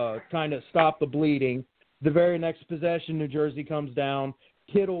to kind of stop the bleeding, the very next possession, New Jersey comes down.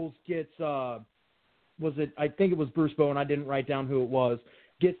 Kittles gets I think it was Bruce Bowen. I didn't write down who it was.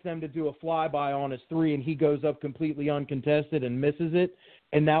 Gets them to do a flyby on his 3, and he goes up completely uncontested and misses it.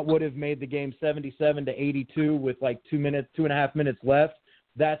 And that would have made the game 77-82 with like 2.5 minutes left.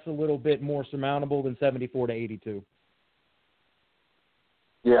 That's a little bit more surmountable than 74-82.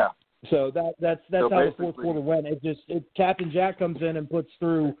 Yeah. So that's how the fourth quarter went. Captain Jack comes in and puts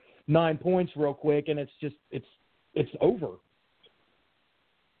through 9 points real quick, and it's over.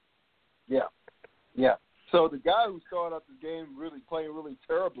 Yeah. Yeah. So the guy who started out the game playing really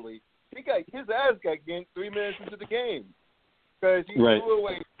terribly, his ass got ganked 3 minutes into the game because he threw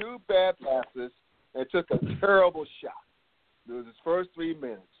away 2 bad passes and took a terrible shot. It was his first 3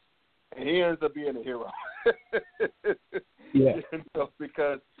 minutes, and he ends up being a hero. Yeah.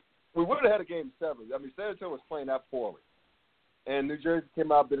 Because we would have had a game 7. I mean, San Antonio was playing that poorly, and New Jersey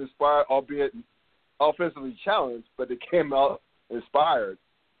came out a bit inspired, albeit offensively challenged, but they came out inspired.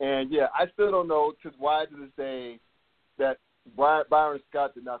 And, yeah, I still don't know why to this day that Byron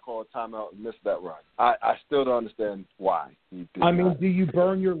Scott did not call a timeout and missed that run. I still don't understand why he did not. Do you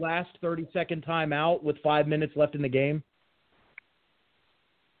burn your last 30-second timeout with 5 minutes left in the game?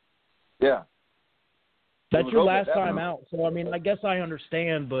 Yeah. That's your last timeout. So, I mean, I guess I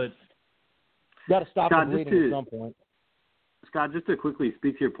understand, but you got to stop the bleeding at some point. Scott, just to quickly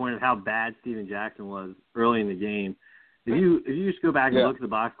speak to your point of how bad Steven Jackson was early in the game, if you just go back and look at the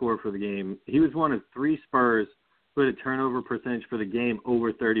box score for the game, he was one of 3 Spurs who had a turnover percentage for the game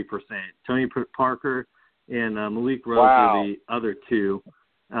over 30%. Tony Parker and Malik Rose were the other 2.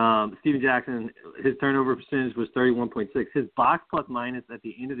 Steven Jackson, his turnover percentage was 31.6. His box plus minus at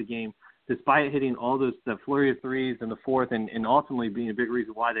the end of the game, despite hitting all the flurry of threes in the fourth and ultimately being a big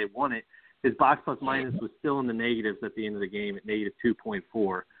reason why they won it, his box plus minus was still in the negatives at the end of the game at negative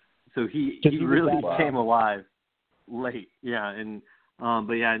 2.4. So he really came alive late. Yeah. And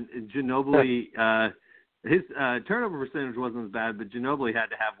but yeah, Ginobili, his turnover percentage wasn't as bad, but Ginobili had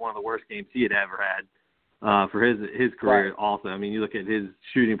to have one of the worst games he had ever had for his career also. I mean, you look at his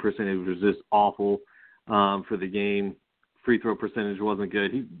shooting percentage was just awful for the game. Free throw percentage wasn't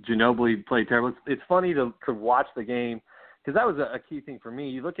good. Ginobili played terrible. It's funny to watch the game because that was a key thing for me.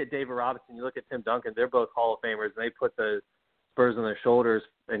 You look at David Robinson, you look at Tim Duncan, they're both Hall of Famers, and they put the Spurs on their shoulders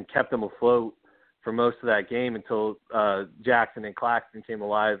and kept them afloat for most of that game until Jackson and Claxton came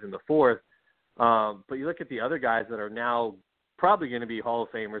alive in the fourth. But you look at the other guys that are now probably going to be Hall of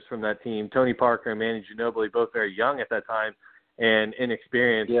Famers from that team, Tony Parker and Manu Ginobili, both very young at that time, and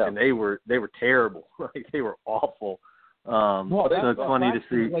inexperienced, and they were terrible. Like, they were awful. So it's funny to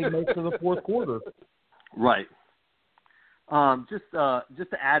see. Like most of the fourth quarter. Right. Just to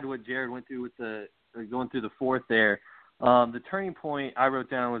add what Jarrod went through with going through the fourth there. The turning point I wrote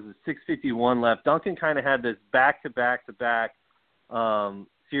down was 6:51 left. Duncan kind of had this back-to-back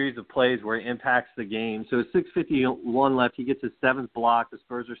series of plays where he impacts the game. So 6:51 left. He gets his 7th block. The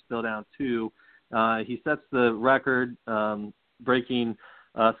Spurs are still down 2. He sets the record, breaking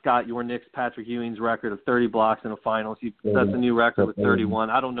Scott Yornick's, Patrick Ewing's record of 30 blocks in the finals. He sets a new record with 31.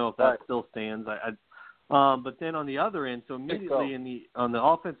 I don't know if that still stands. But then on the other end, so immediately on the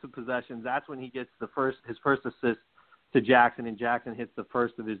offensive possessions, that's when he gets his first assist to Jackson, and Jackson hits the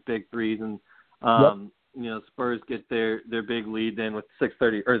first of his big threes, and Spurs get their big lead then with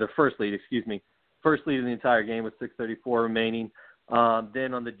 6:30, or the first lead in the entire game with 6:34 remaining.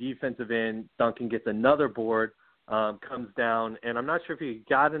 Then on the defensive end, Duncan gets another board, comes down, and I'm not sure if he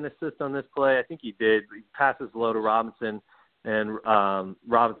got an assist on this play. I think he did. He passes low to Robinson, and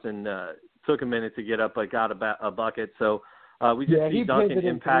Robinson took a minute to get up, but got a bucket. So we just see Duncan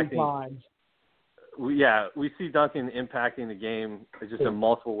impacting. We see Duncan impacting the game just in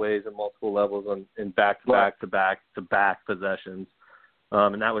multiple ways and multiple levels in back-to-back possessions,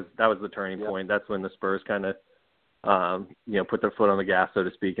 and that was the turning point. That's when the Spurs kind of put their foot on the gas, so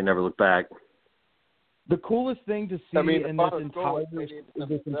to speak, and never looked back. The coolest thing to see in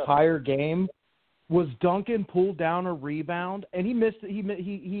this entire game was Duncan pulled down a rebound, and he missed.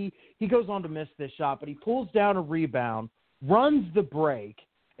 He goes on to miss this shot, but he pulls down a rebound, runs the break,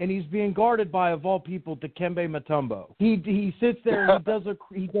 and he's being guarded by, of all people, Dikembe Mutombo. He sits there and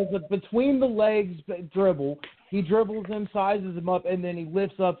he does a between the legs dribble. He dribbles him, sizes him up, and then he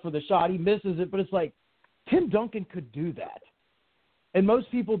lifts up for the shot. He misses it, but it's like Tim Duncan could do that. And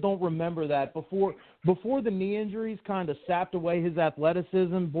most people don't remember that. Before the knee injuries kind of sapped away his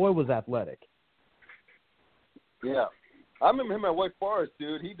athleticism, boy was athletic. Yeah. I remember him at Wake Forest,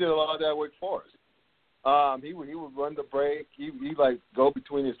 dude. He did a lot of that at Wake Forest. He would run the break. He like go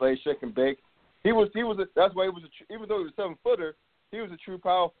between his legs, shake and bake. That's why even though he was a 7-footer, he was a true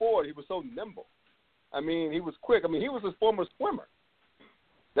power forward. He was so nimble. I mean, he was quick. I mean, he was a former swimmer.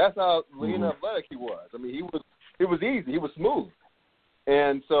 That's how lean and athletic he was. I mean, he was easy. He was smooth.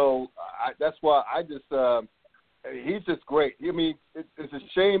 And so that's why he's just great. I mean, it's a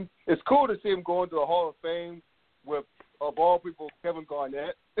shame. It's cool to see him go into the Hall of Fame with, of all people, Kevin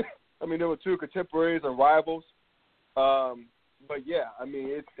Garnett. I mean, there were two contemporaries and rivals. But yeah, I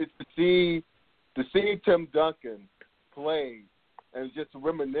mean, it's to see Tim Duncan play and just to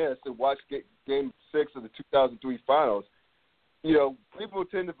reminisce and watch Game 6 of the 2003 Finals. You know, people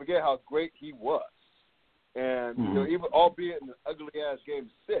tend to forget how great he was, and you know, even albeit in the ugly-ass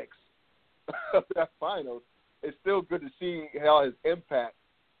Game 6 of that Finals, it's still good to see how his impact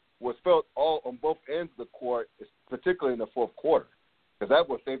was felt all on both ends of the court, particularly in the fourth quarter, because that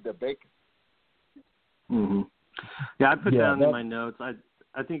will save their bacon. Yeah, I put down in my notes.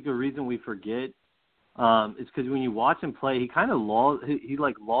 I think the reason we forget is because when you watch him play, he kind of lulls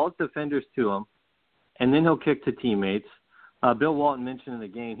defenders to him, and then he'll kick to teammates. Bill Walton mentioned in the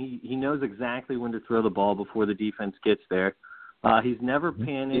game, he knows exactly when to throw the ball before the defense gets there. He's never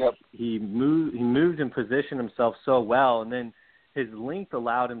panicked. Yep. He moved and positioned himself so well, and then his length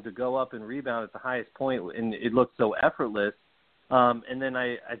allowed him to go up and rebound at the highest point, and it looked so effortless. And then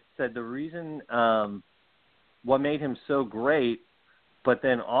I said the reason what made him so great, but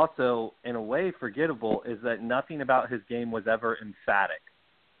then also in a way forgettable, is that nothing about his game was ever emphatic.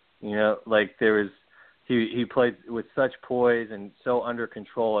 You know, like there was. He played with such poise and so under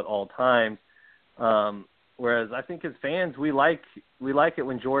control at all times. Whereas I think as fans, we like it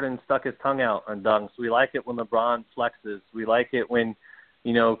when Jordan stuck his tongue out on dunks. We like it when LeBron flexes. We like it when,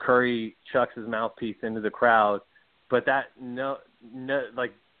 you know, Curry chucks his mouthpiece into the crowd. But that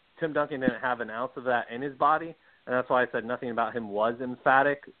like Tim Duncan didn't have an ounce of that in his body, and that's why I said nothing about him was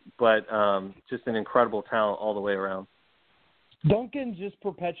emphatic. But just an incredible talent all the way around. Duncan just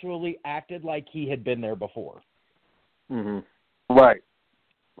perpetually acted like he had been there before. Right.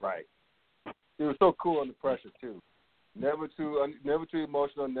 He was so cool under pressure too. Never too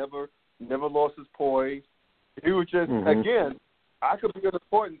emotional. Never lost his poise. He was just again. I could be at the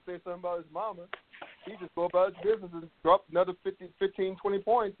court and say something about his mama. He just go about his business and drop another 15, 20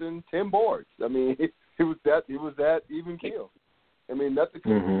 points and 10 boards. I mean, he was that even keel. I mean, nothing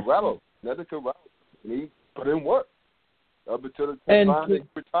could rattle. Nothing could rattle. And he put in work. Up until the time he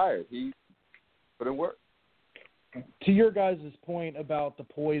retired, he put in work. To your guys' point about the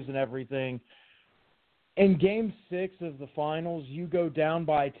poise and everything, in Game 6 of the Finals, you go down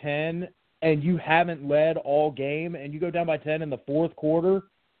by 10, and you haven't led all game and you go down by 10 in the fourth quarter,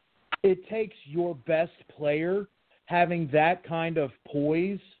 it takes your best player having that kind of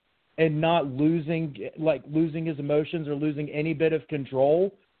poise and not losing his emotions or losing any bit of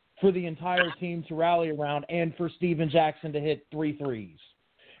control for the entire team to rally around, and for Steven Jackson to hit 3 threes,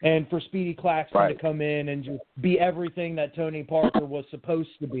 and for Speedy Claxton to come in and just be everything that Tony Parker was supposed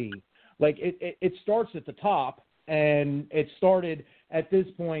to be. Like, it starts at the top, and it started at this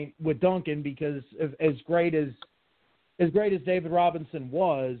point with Duncan, because as great as David Robinson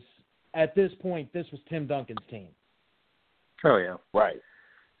was, at this point, this was Tim Duncan's team. Oh, yeah. Right.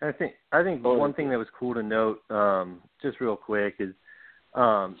 I think one thing that was cool to note, just real quick, is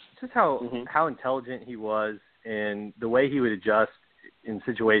just how intelligent he was and the way he would adjust in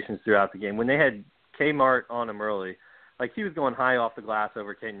situations throughout the game. When they had Kmart on him early, like, he was going high off the glass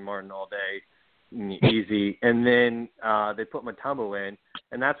over Kenyon Martin all day, easy, and then they put Mutombo in,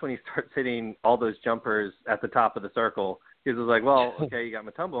 and that's when he starts hitting all those jumpers at the top of the circle. Because it was like, well, okay, you got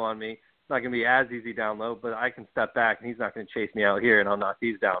Mutombo on me. It's not going to be as easy down low, but I can step back, and he's not going to chase me out here, and I'll knock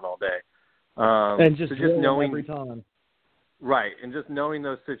these down all day. And just knowing every time. Right, and just knowing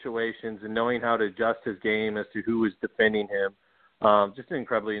those situations and knowing how to adjust his game as to who was defending him. Just an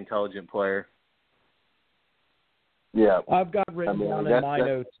incredibly intelligent player. Yeah. I've got written down in my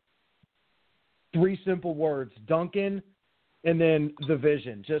notes 3 simple words: Duncan, and then the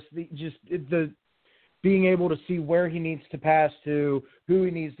vision. Just the being able to see where he needs to pass to, who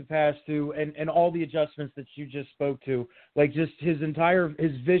he needs to pass to, and all the adjustments that you just spoke to. Like, just his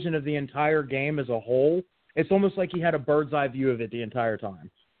vision of the entire game as a whole. It's almost like he had a bird's eye view of it the entire time.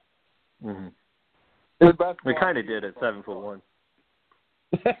 Mm-hmm. We kind of did at 7'1".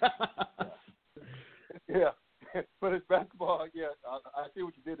 Yeah, but his basketball, I see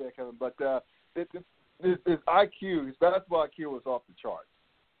what you did there, Kevin. But his IQ, his basketball IQ was off the charts.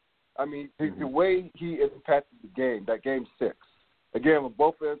 I mean, the way he impacted the game, that game 6, again, on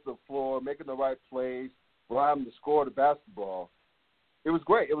both ends of the floor, making the right plays, allowing him to score the basketball, it was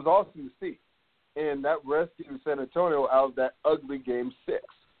great. It was awesome to see. And that rescued San Antonio out of that ugly game 6.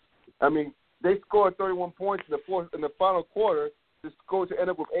 I mean, they scored 31 points in the final quarter to score to end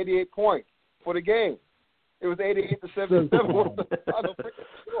up with 88 points for the game. It was 88-77 was the final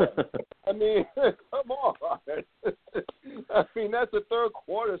score. I mean, come on. I mean, that's a third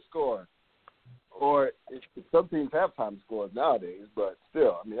quarter score. Or some teams halftime scores nowadays, but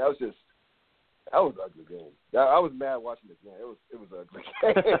still, I mean, that was an ugly game. I was mad watching the game. It was an ugly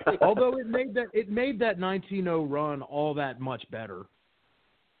game. Although it made that 19-0 run all that much better.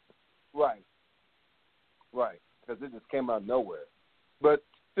 Right. Because it just came out of nowhere. But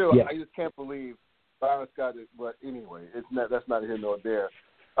still, I just can't believe Byron Scott. But anyway, that's not here nor there.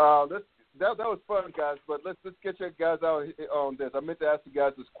 That was fun, guys. But let's get your guys out on this. I meant to ask you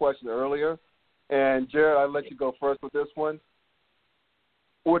guys this question earlier, and Jarrod, I'll let you go first with this one.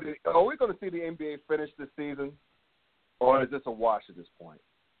 Are we going to see the NBA finish this season, or is this a wash at this point?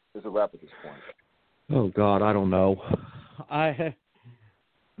 Is it a wrap at this point? Oh God, I don't know.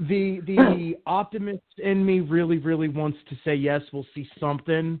 The optimist in me really, really wants to say yes, we'll see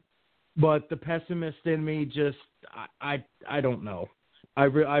something, but the pessimist in me just I don't know. I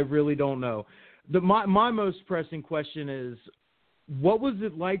really don't know. My most pressing question is, what was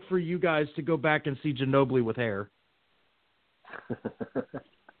it like for you guys to go back and see Ginobili with hair?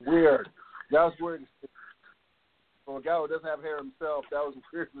 Weird. That was weird. For a guy who doesn't have hair himself, that was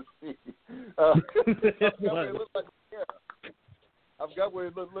weird to see. It looked like hair. I forgot what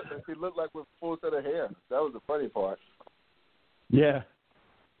he looked like with a full set of hair. That was the funny part. Yeah.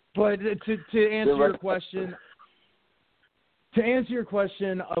 But to answer your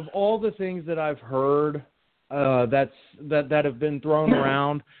question, of all the things that I've heard that have been thrown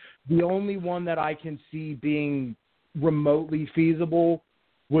around, the only one that I can see being remotely feasible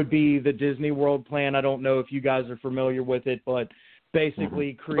would be the Disney World plan. I don't know if you guys are familiar with it, but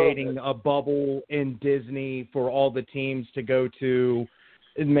basically creating a bubble in Disney for all the teams to go to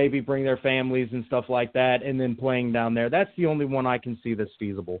and maybe bring their families and stuff like that, and then playing down there. That's the only one I can see that's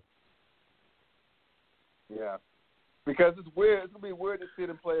feasible. Yeah. Because it's weird. It's going to be weird to see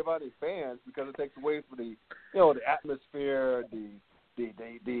them play without any fans, because it takes away from the atmosphere, the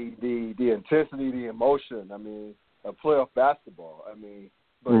intensity, the emotion. I mean, of playoff basketball. I mean,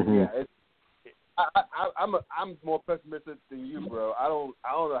 but I'm more pessimistic than you, bro. I don't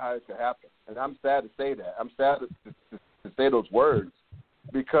know how it could happen, and I'm sad to say that. I'm sad to say those words,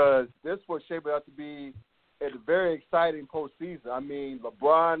 because this was shaping up to be a very exciting postseason. I mean,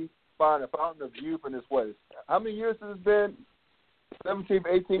 LeBron found a fountain of youth in this way. How many years has it been? 17th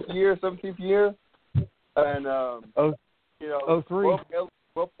year, and 03.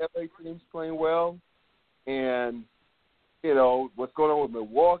 both LA teams playing well, and what's going on with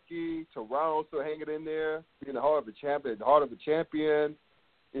Milwaukee, Toronto still hanging in there, being the heart of a champion.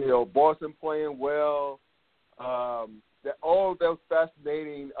 Boston playing well. All those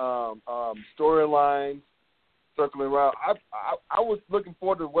fascinating storylines circling around. I was looking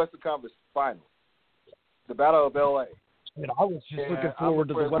forward to the Western Conference Finals, the Battle of LA. And I was just looking forward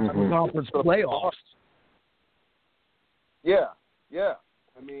to the Western Conference playoffs. Yeah.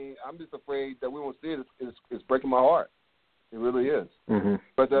 I mean, I'm just afraid that we won't see it. It's breaking my heart. It really is. Mm-hmm.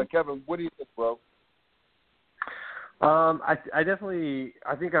 But Kevin, what do you think, bro? I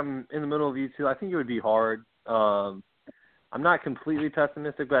think I'm in the middle of you two. I think it would be hard. I'm not completely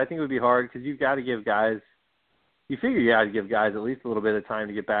pessimistic, but I think it would be hard because you got to give guys at least a little bit of time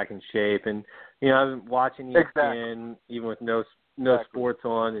to get back in shape. And, I've been watching ESPN even with no sports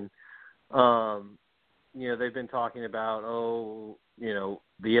on, and, they've been talking about, the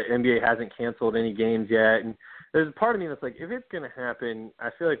NBA hasn't canceled any games yet. And there's a part of me that's like, if it's going to happen, I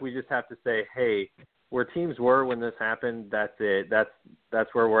feel like we just have to say, hey, where teams were when this happened, that's it. That's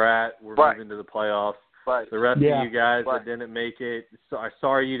where we're at. We're moving to the playoffs. Right. The rest of you guys that didn't make it,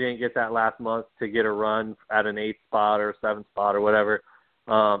 sorry you didn't get that last month to get a run at an 8th spot or 7th spot or whatever.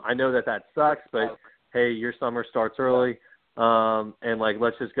 I know that sucks, but, hey, your summer starts early, and,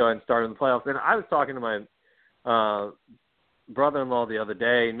 let's just go ahead and start in the playoffs. And I was talking to my brother-in-law the other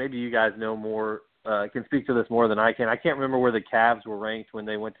day, and maybe you guys know more, can speak to this more than I can. I can't remember where the Cavs were ranked when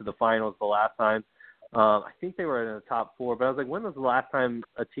they went to the finals the last time. I think they were in the top 4, but I was like, when was the last time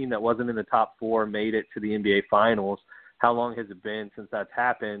a team that wasn't in the top 4 made it to the NBA Finals? How long has it been since that's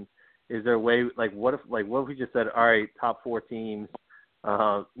happened? Is there a way, what if we just said, all right, top 4 teams,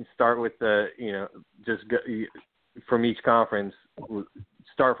 start with just go, from each conference,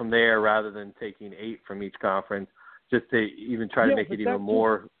 start from there rather than taking 8 from each conference, just to even try to make it even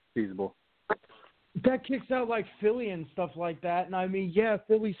more feasible. That kicks out like Philly and stuff like that. And I mean,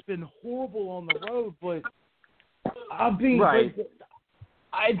 Philly's been horrible on the road, but I'm being right.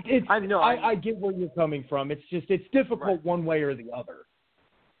 I get where you're coming from. It's difficult one way or the other.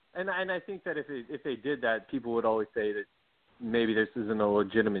 And I think that if they did that, people would always say that maybe this isn't a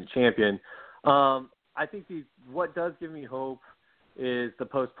legitimate champion. I think what does give me hope is the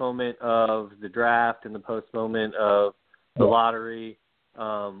postponement of the draft and the postponement of the lottery.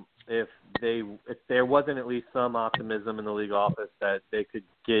 If there wasn't at least some optimism in the league office that they could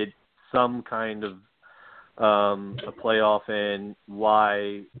get some kind of a playoff in,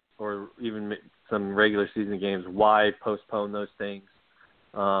 why, or even some regular season games, why postpone those things?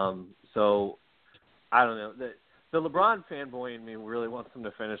 So I don't know. The LeBron fanboy in me really wants him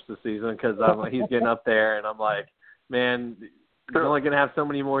to finish the season because he's getting up there, and I'm like, man, you're only going to have so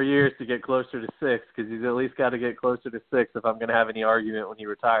many more years to get closer to 6 because he's at least got to get closer to 6 if I'm going to have any argument when he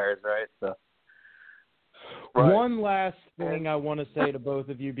retires, right? So. Right. One last thing I want to say to both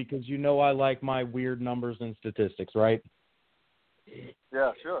of you because I like my weird numbers and statistics, right?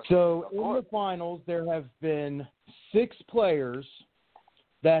 Yeah, sure. So in the finals, there have been 6 players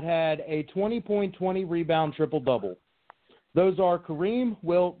that had a 20-point, 20-rebound triple-double. Those are Kareem,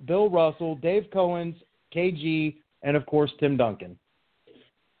 Wilt, Bill Russell, Dave Cowens, KG, and, of course, Tim Duncan.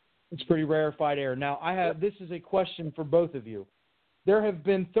 It's pretty rarefied air. Now, this is a question for both of you. There have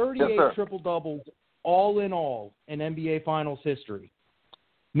been 38 triple-doubles all in NBA Finals history.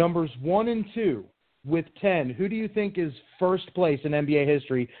 Numbers 1 and 2 with 10. Who do you think is first place in NBA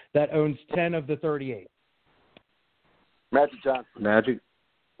history that owns 10 of the 38? Magic Johnson. Magic?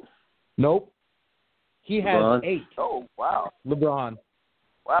 Nope. He has LeBron. 8. Oh, wow. LeBron.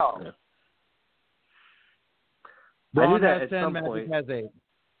 Wow. Yeah. LeBron has 10, Magic has 8.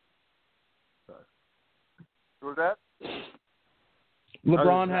 Who was that?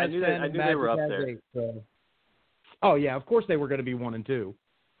 LeBron has 10, I knew Magic they were up has there. 8. So. Oh, yeah, of course they were going to be 1 and 2.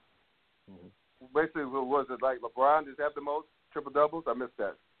 Basically, was it like LeBron just have the most triple-doubles? I missed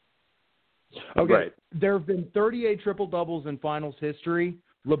that. Okay, right. There have been 38 triple-doubles in finals history.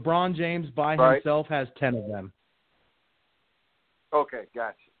 LeBron James by himself has 10 of them. Okay,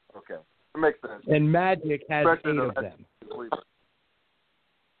 gotcha. Okay, that makes sense. And Magic has 8 of them.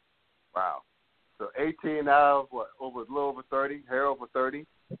 Wow. So 18 out of what? A little over 30? Hair over 30?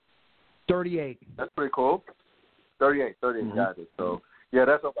 38. That's pretty cool. 38, got it. So, yeah,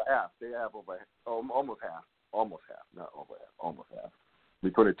 that's over half. They have almost half. Not over half, almost half. We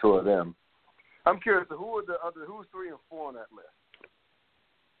put it 2 of them. I'm curious, who's 3 and 4 on that list?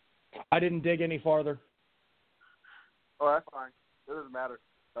 I didn't dig any farther. Oh, that's fine. It doesn't matter.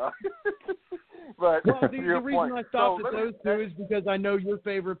 But Well, the reason I stopped at those 2 is because I know your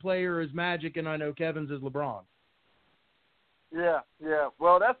favorite player is Magic and I know Kevin's is LeBron. Yeah.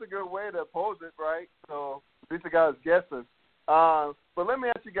 Well, that's a good way to pose it, right? So at least the guys guessing. But let me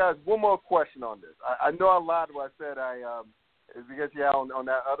ask you guys one more question on this. I know I lied when I said is because on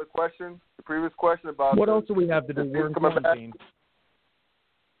that other question, the previous question about what else do we have to do? We're in quarantine.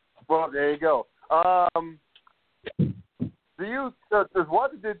 Well, there you go. Does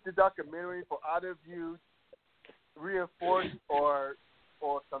watching the documentary for either of you reinforce or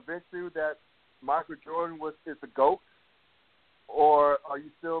convince you that Michael Jordan is the GOAT? Or are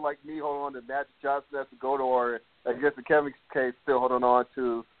you still like me holding on to Magic Johnson as the GOAT, or I guess in Kevin's case still holding on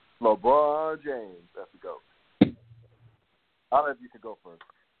to LeBron James as the GOAT? I'll let you could go first.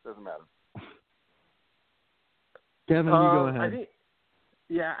 Doesn't matter. Kevin, you go ahead.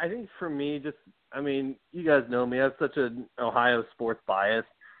 I think for me, you guys know me. I have such an Ohio sports bias.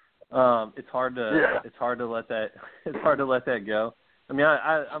 It's hard to let that go. I mean,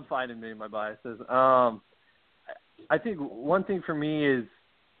 I'm fine admitting my biases. I think one thing for me is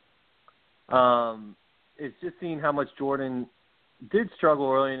just seeing how much Jordan did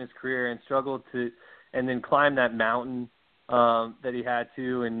struggle early in his career and then climb that mountain that he had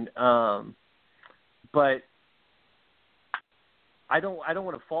to, but I don't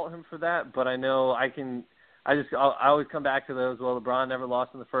want to fault him for that, but I know I always come back to those. Well, LeBron never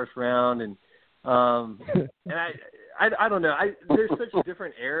lost in the first round, and I don't know. There's such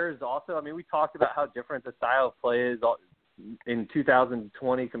different eras also. I mean, we talked about how different the style of play is in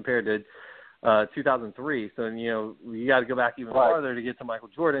 2020 compared to 2003. So, you got to go back even farther to get to Michael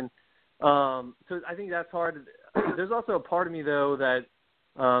Jordan. So I think that's hard. There's also a part of me, though, that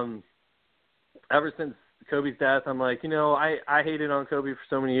ever since Kobe's death, I'm like, I hated on Kobe for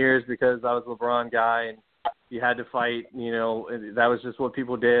so many years because I was a LeBron guy and you had to fight, and that was just what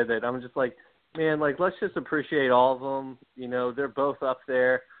people did. That I'm just like, man, like, let's just appreciate all of them. They're both up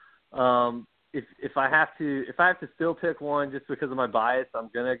there. If I have to still pick one just because of my bias, I'm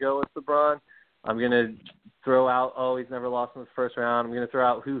gonna go with LeBron. I'm gonna throw out, he's never lost in the first round. I'm gonna throw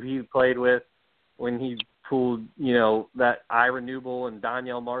out who he played with when he pulled, that Ira Newble and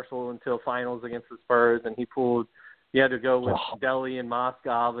Donyell Marshall until finals against the Spurs, and he had to go with Delly and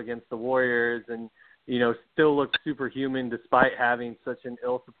Moskov against the Warriors, and still looked superhuman despite having such an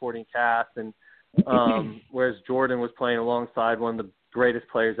ill supporting cast. And whereas Jordan was playing alongside one of the greatest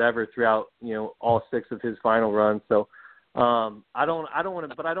players ever throughout, all 6 of his final runs. So I don't want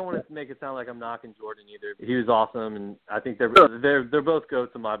to make it sound like I'm knocking Jordan either. He was awesome, and I think they're both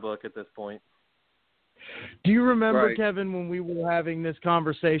GOATs in my book at this point. Do you remember, Kevin, when we were having this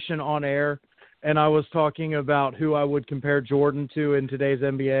conversation on air, and I was talking about who I would compare Jordan to in today's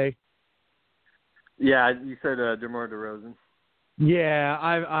NBA? Yeah, you said DeMar DeRozan. Yeah,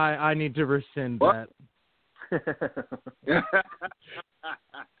 I need to rescind that.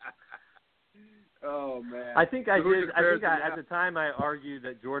 Oh man! I think at the time I argued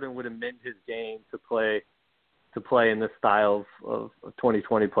that Jordan would amend his game to play in this style of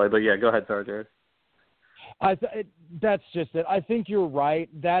 2020 play. But yeah, go ahead, sorry, Jarrod. That's just it. I think you're right.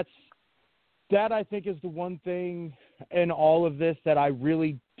 That I think is the one thing in all of this that I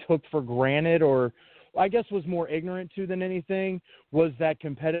really took for granted, or I guess was more ignorant to than anything, was that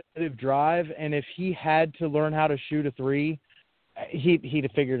competitive drive. And if he had to learn how to shoot a three, he'd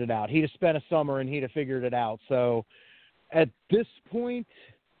have figured it out. He'd have spent a summer and he'd have figured it out. So at this point,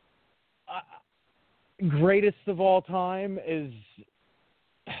 greatest of all time is,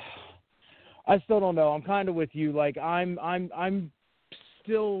 I still don't know. I'm kind of with you. Like I'm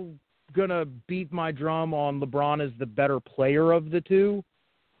still gonna beat my drum on LeBron as the better player of the two,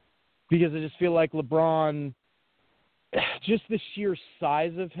 because I just feel like LeBron, just the sheer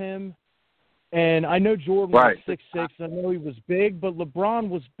size of him. And I know Jordan was 6'6". I know he was big, but LeBron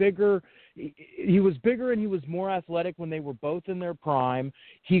was bigger. He was bigger and he was more athletic when they were both in their prime.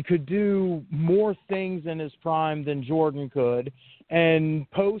 He could do more things in his prime than Jordan could. And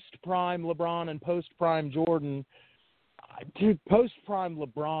post-prime LeBron and post-prime Jordan, dude, post-prime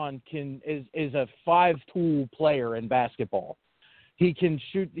LeBron is a five-tool player in basketball. He can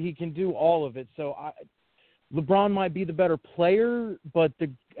shoot. He can do all of it. So LeBron might be the better player, but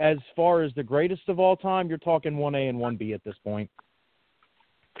as far as the greatest of all time, you're talking 1A and 1B at this point.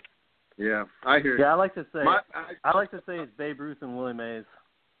 Yeah, I hear you. Yeah, I like to say it's Babe Ruth and Willie Mays.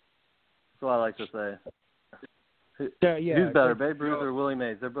 That's what I like to say. Who's better, Babe Ruth or Willie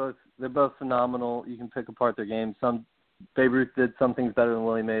Mays? They're both phenomenal. You can pick apart their games. Babe Ruth did some things better than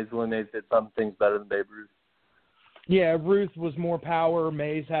Willie Mays. Willie Mays did some things better than Babe Ruth. Yeah, Ruth was more power.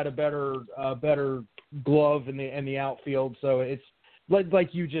 Mays had a better glove in the outfield. So it's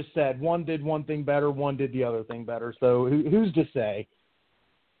like you just said, one did one thing better, one did the other thing better. So who's to say?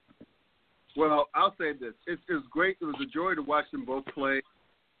 Well, I'll say this. It was great. It was a joy to watch them both play.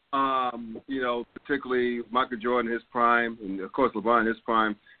 Particularly Michael Jordan in his prime, and of course LeBron in his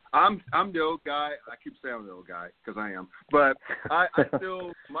prime. I'm the old guy. I keep saying I'm the old guy because I am, but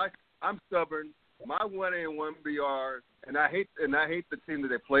I'm stubborn. My 1A and 1B and I hate the team that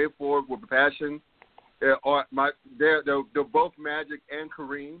they play for with passion. They're both Magic and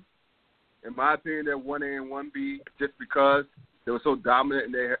Kareem. In my opinion, they're 1A and 1B just because they were so dominant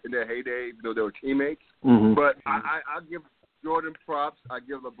in their heyday, even though they were teammates. Mm-hmm. But I give Jordan props. I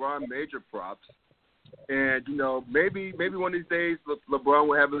give LeBron major props. And, maybe one of these days LeBron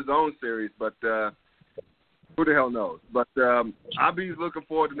will have his own series, but who the hell knows? But I'll be looking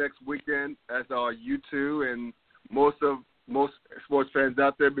forward to next weekend, as are you two and most sports fans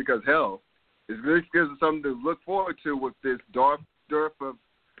out there, because, hell, it really gives us something to look forward to with this dearth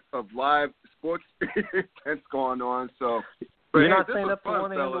of live sports events going on. So, you're not staying up to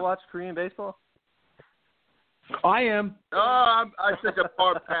 1 a.m. to watch Korean baseball? I am. I take a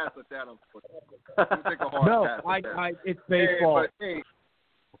hard pass at that. It's baseball.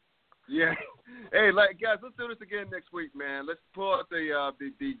 Yeah. Hey, guys, let's do this again next week, man. Let's pull out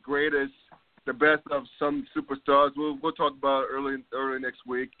the greatest, the best of some superstars. We'll talk about it early next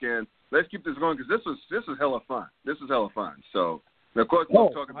week, and let's keep this going because this is hella fun. So, of course, we'll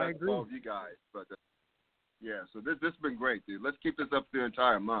talk about all of you guys, but so this has been great, dude. Let's keep this up the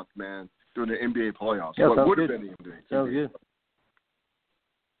entire month, man, during the NBA playoffs. Yeah, what would have been the NBA? Sounds good.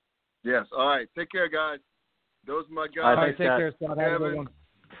 Yes. All right. Take care, guys. Those are my guys. All right, take care, Scott. Have a good one.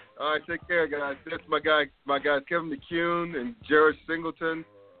 All right, take care, guys. That's my guys Kevin McCune and Jarrod Singleton,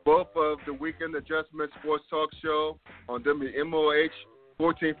 both of the Weekend Adjustment Sports Talk Show on WMOH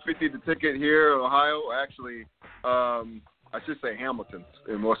 1450 The Ticket here in Ohio. Actually, I should say Hamilton,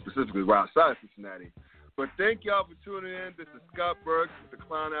 and more specifically, right outside Cincinnati. But thank y'all for tuning in. This is Scott Burks with the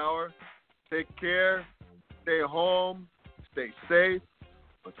Clown Hour. Take care. Stay home. Stay safe.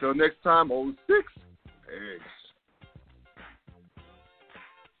 Until next time, 06. Peace.